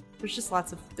there's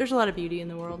a lot of beauty in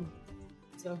the world.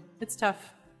 So it's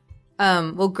tough.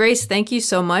 Well, Grace, thank you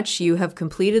so much. You have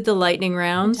completed the lightning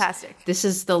round. Fantastic. This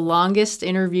is the longest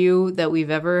interview that we've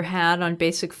ever had on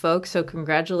Basic Folk, so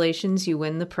congratulations. You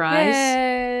win the prize.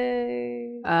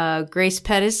 Yay! Grace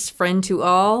Pettis, friend to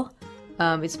all.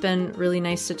 It's been really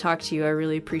nice to talk to you. I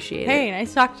really appreciate it. Hey, nice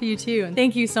to talk to you too. And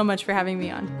thank you so much for having me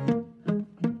on.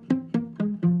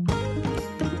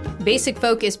 Basic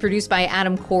Folk is produced by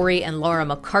Adam Corey and Laura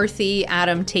McCarthy.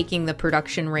 Adam taking the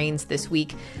production reins this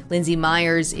week. Lindsay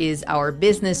Myers is our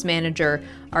business manager.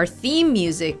 Our theme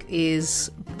music is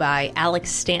by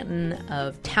Alex Stanton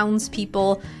of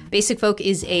Townspeople. Basic Folk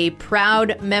is a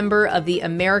proud member of the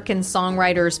American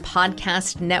Songwriters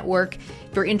Podcast Network.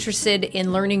 If you're interested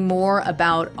in learning more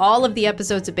about all of the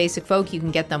episodes of Basic Folk, you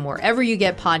can get them wherever you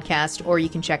get podcasts, or you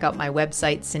can check out my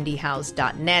website,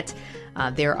 cindyhouse.net.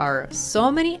 There are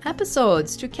so many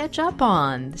episodes to catch up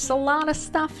on. There's a lot of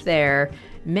stuff there.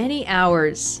 Many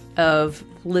hours of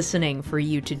listening for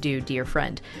you to do, dear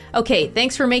friend. Okay,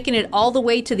 thanks for making it all the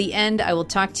way to the end. I will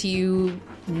talk to you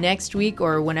next week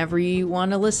or whenever you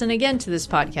want to listen again to this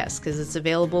podcast, because it's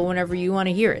available whenever you want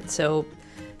to hear it. So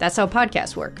that's how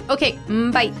podcasts work. Okay,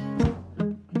 bye.